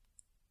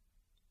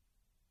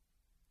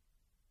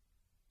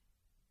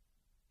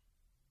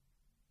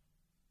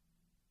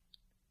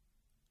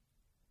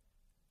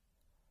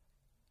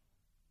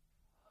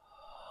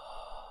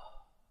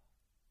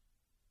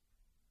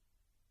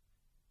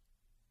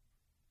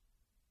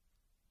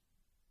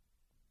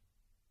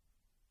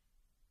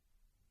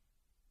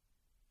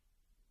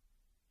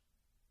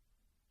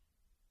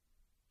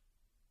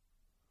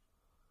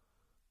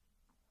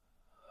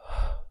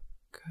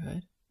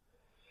 Good.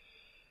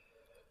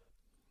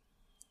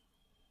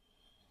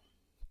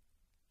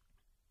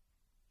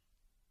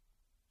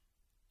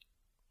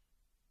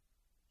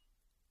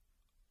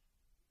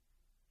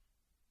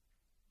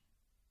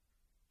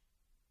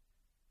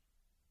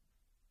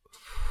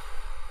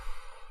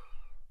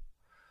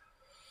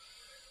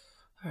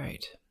 All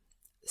right.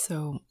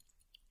 So,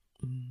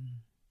 how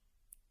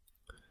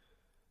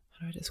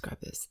do I describe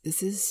this?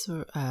 This is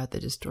the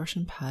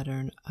distortion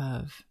pattern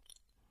of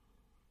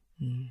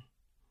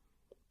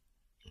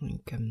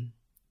like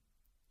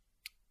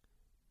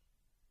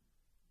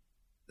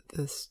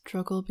the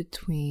struggle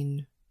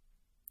between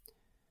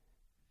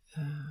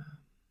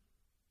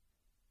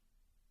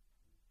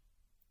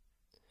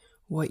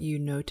what you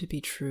know to be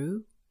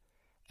true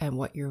and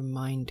what your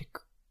mind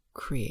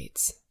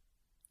creates,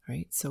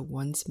 right? So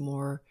one's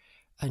more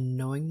a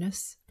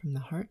knowingness from the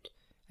heart,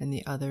 and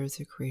the other is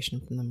a creation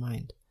from the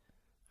mind,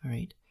 all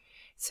right?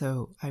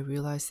 So I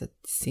realize that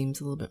seems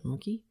a little bit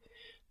murky,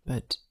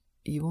 but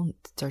you will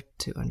start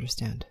to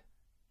understand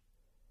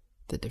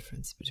the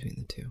difference between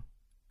the two.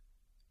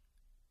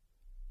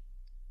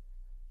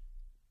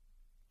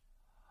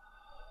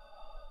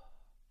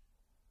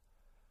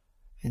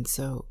 And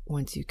so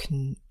once you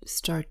can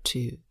start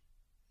to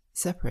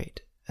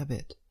separate a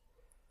bit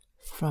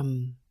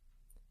from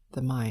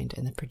the mind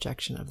and the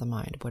projection of the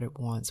mind, what it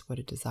wants, what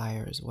it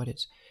desires, what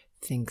it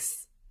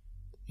thinks,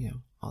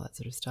 all that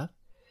sort of stuff,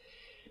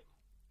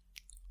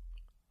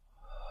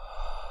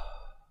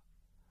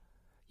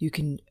 you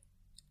can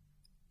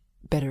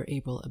better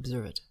able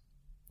observe it.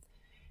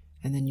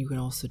 And then you can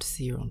also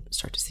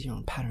start to see your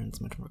own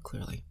patterns much more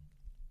clearly.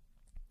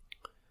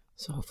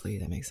 So hopefully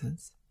that makes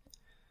sense.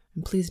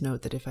 And please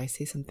note that if I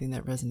say something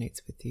that resonates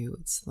with you,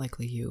 it's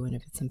likely you. And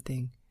if it's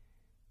something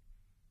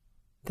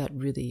that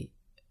really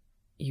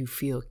you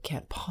feel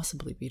can't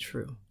possibly be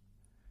true,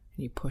 and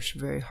you push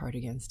very hard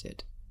against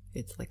it,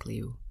 it's likely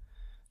you.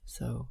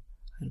 So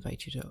I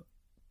invite you to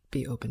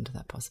be open to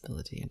that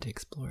possibility and to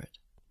explore it.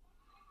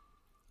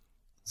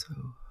 So,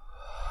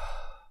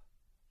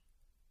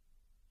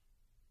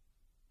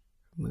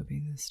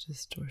 removing this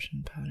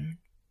distortion pattern.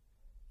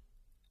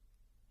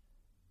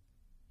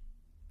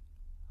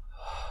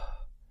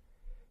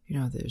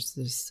 There's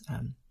this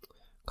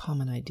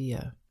common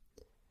idea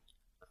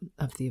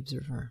of the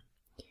observer.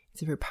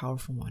 It's a very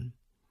powerful one.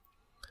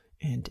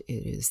 And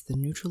it is the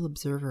neutral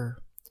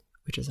observer,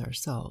 which is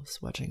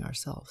ourselves, watching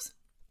ourselves.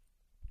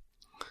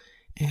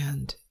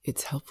 And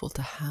it's helpful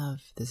to have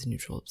this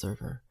neutral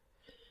observer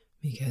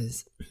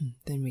because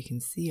then we can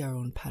see our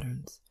own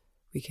patterns.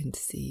 We can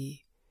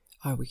see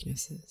our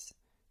weaknesses.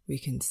 We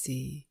can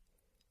see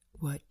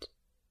what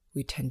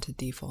we tend to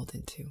default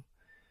into.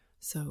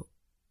 So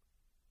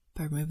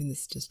by removing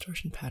this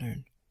distortion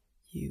pattern,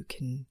 you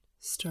can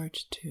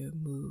start to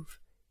move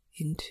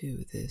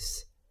into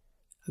this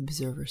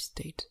observer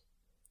state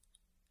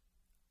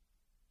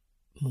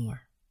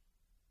more.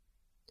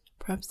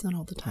 Perhaps not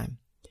all the time.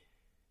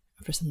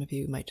 For some of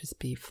you, it might just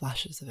be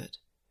flashes of it.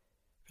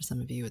 For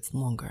some of you, it's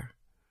longer.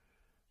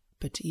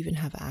 But to even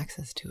have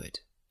access to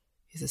it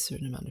is a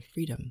certain amount of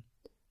freedom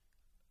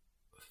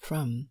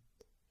from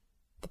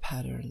the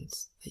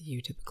patterns that you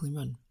typically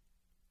run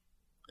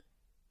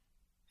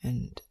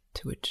and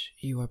to which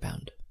you are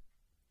bound.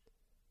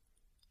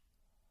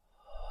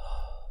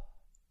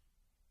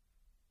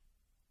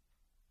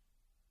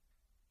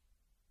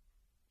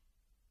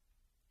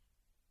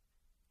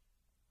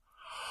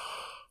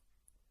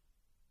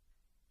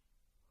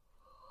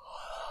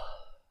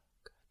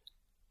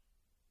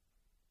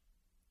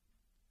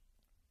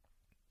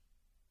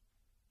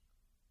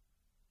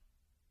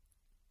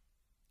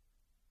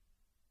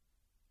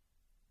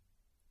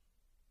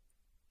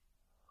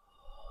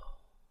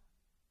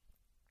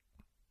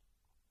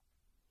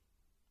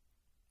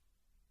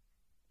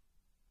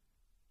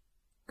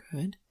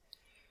 Good.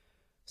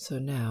 So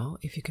now,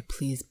 if you could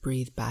please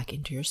breathe back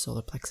into your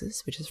solar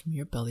plexus, which is from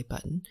your belly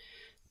button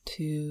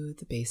to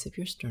the base of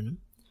your sternum.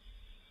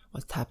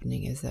 What's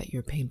happening is that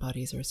your pain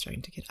bodies are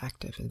starting to get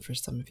active, and for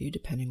some of you,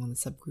 depending on the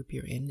subgroup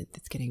you're in,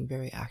 it's getting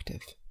very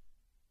active.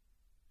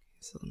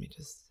 So let me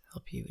just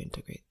help you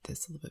integrate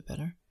this a little bit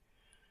better.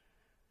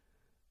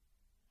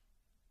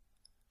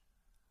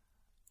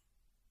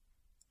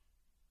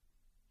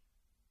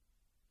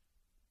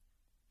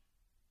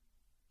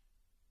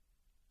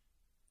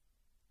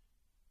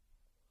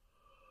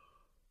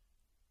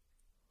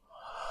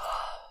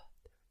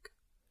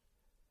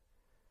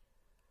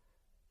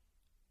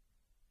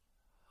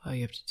 All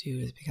you have to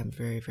do is become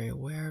very, very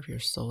aware of your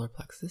solar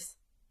plexus.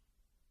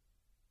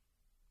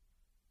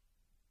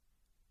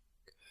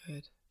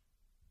 Good.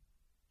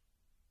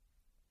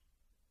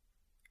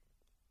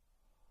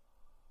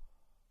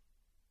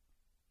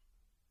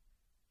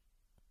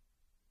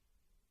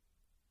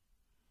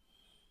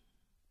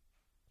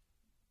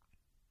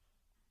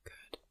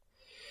 Good.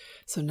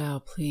 So now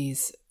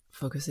please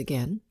focus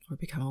again, or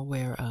become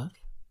aware of,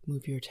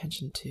 move your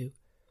attention to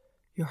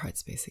your heart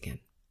space again.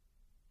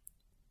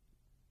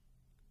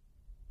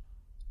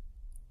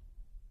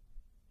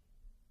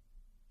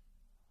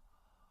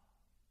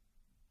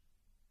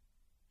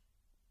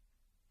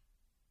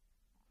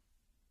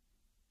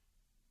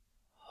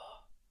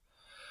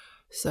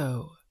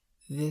 So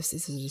this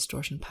is a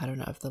distortion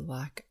pattern of the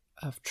lack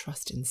of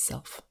trust in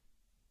self,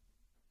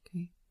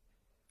 okay?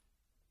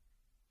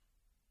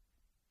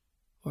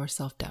 Or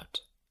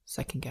self-doubt,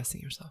 second-guessing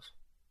yourself,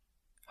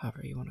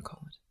 however you want to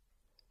call it,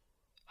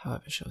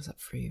 however it shows up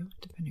for you,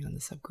 depending on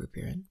the subgroup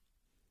you're in.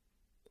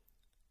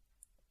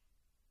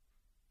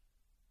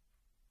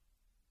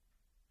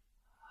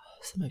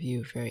 some of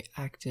you, very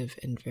active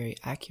and very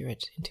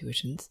accurate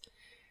intuitions,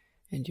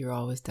 and you're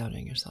always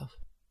doubting yourself.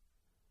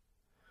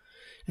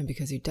 And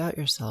because you doubt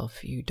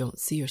yourself, you don't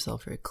see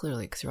yourself very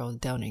clearly because you're always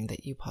doubting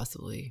that you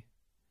possibly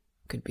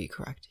could be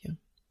correct. Yeah.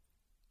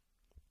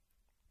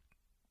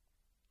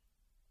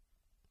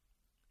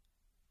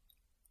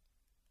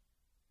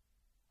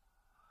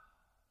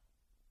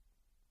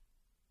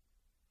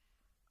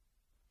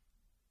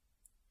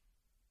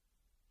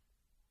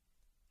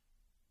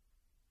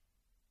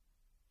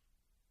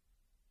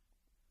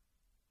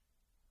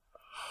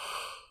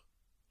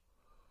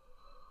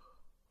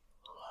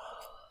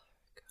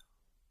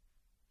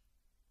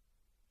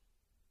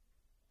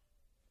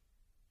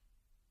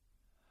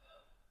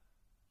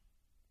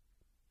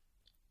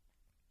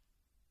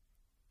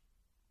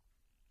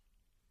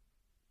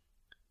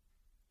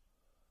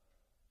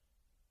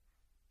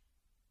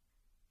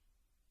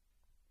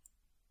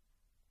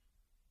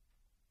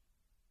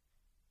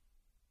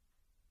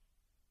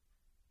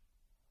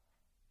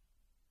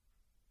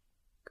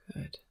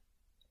 Good.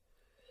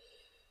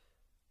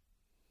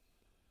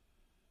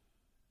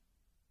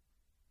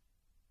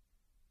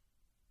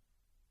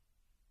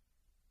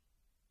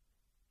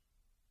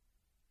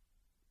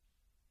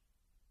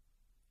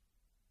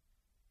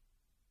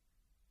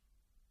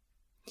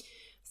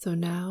 So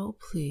now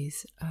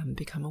please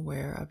become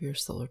aware of your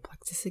solar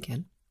plexus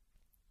again.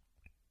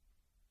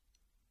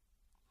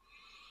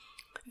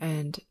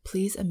 And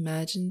please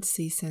imagine,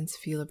 see, sense,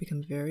 feel, or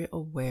become very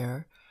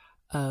aware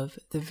of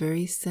the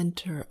very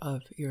center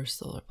of your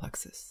solar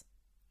plexus.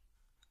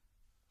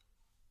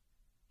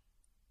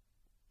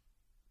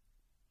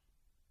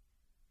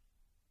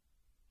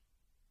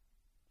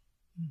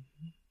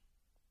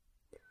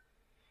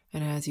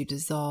 And as you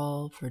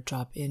dissolve or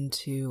drop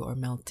into or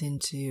melt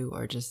into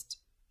or just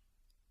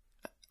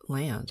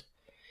land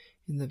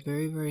in the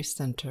very, very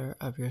center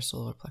of your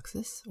solar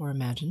plexus, or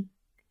imagine,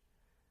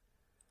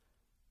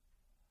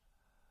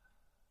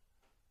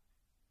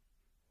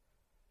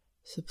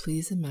 so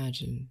please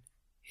imagine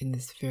in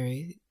this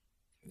very,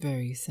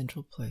 very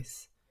central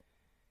place,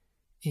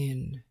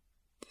 in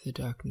the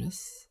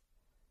darkness,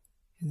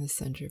 in the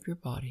center of your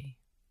body,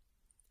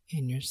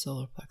 in your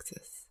solar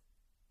plexus,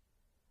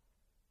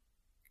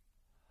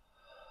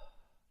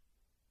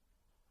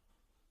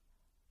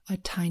 a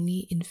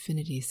tiny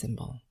infinity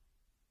symbol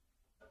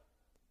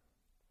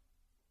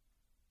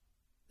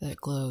that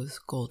glows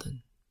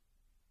golden.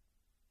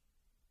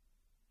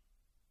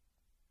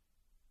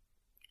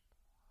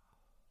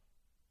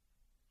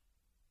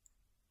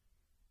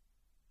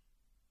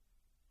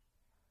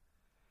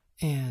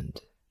 And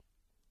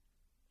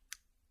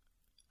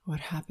what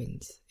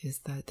happens is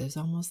that there's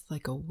almost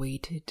like a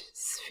weighted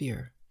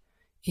sphere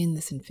in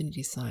this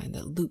infinity sign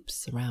that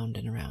loops around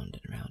and around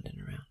and around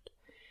and around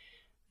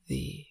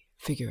the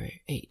figure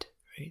 8,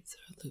 right? So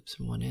it loops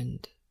from one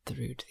end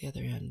through to the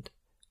other end,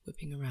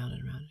 whipping around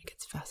and around. It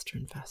gets faster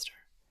and faster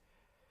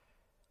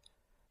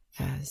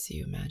as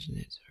you imagine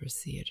it or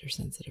see it or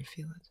sense it or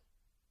feel it.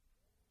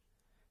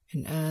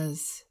 And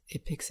as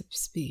it picks up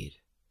speed,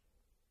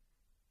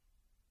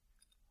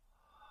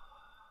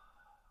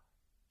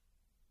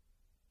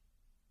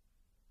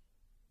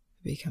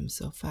 it becomes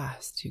so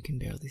fast you can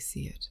barely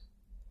see it.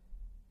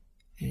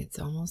 And it's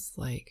almost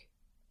like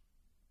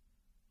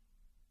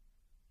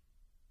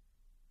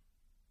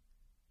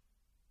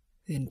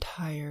the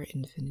entire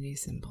infinity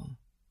symbol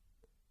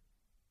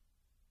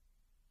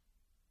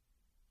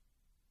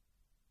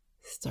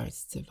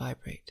starts to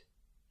vibrate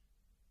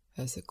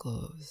as it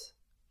glows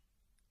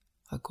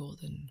a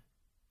golden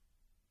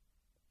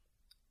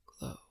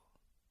glow.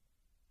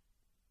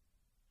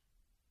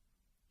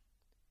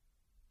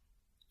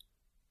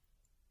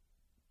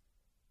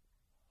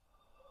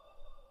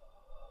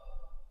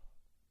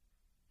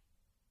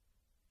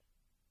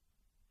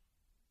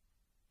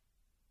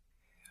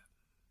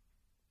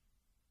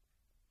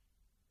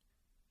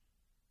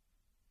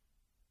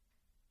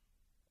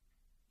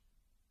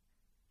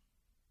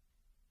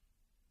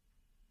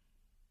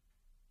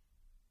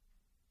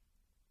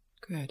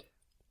 Good.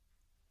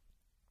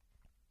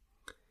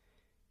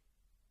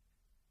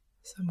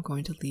 So I'm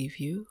going to leave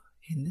you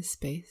in this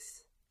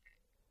space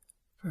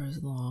for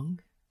as long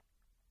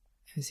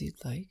as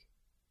you'd like,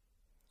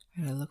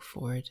 and I look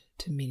forward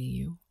to meeting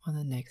you on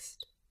the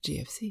next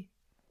GFC.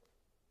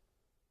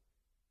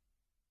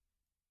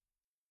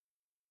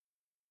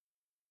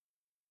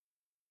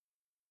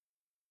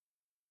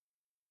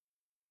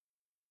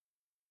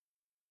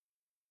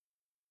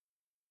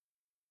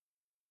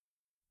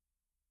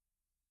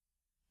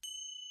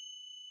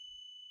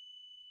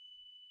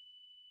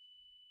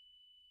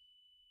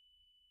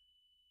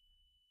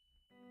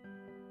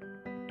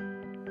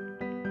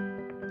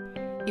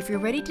 If you're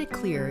ready to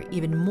clear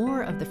even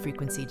more of the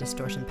frequency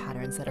distortion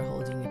patterns that are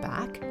holding you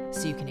back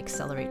so you can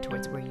accelerate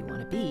towards where you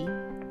want to be,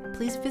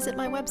 please visit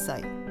my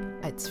website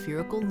at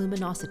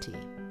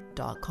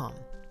sphericalluminosity.com.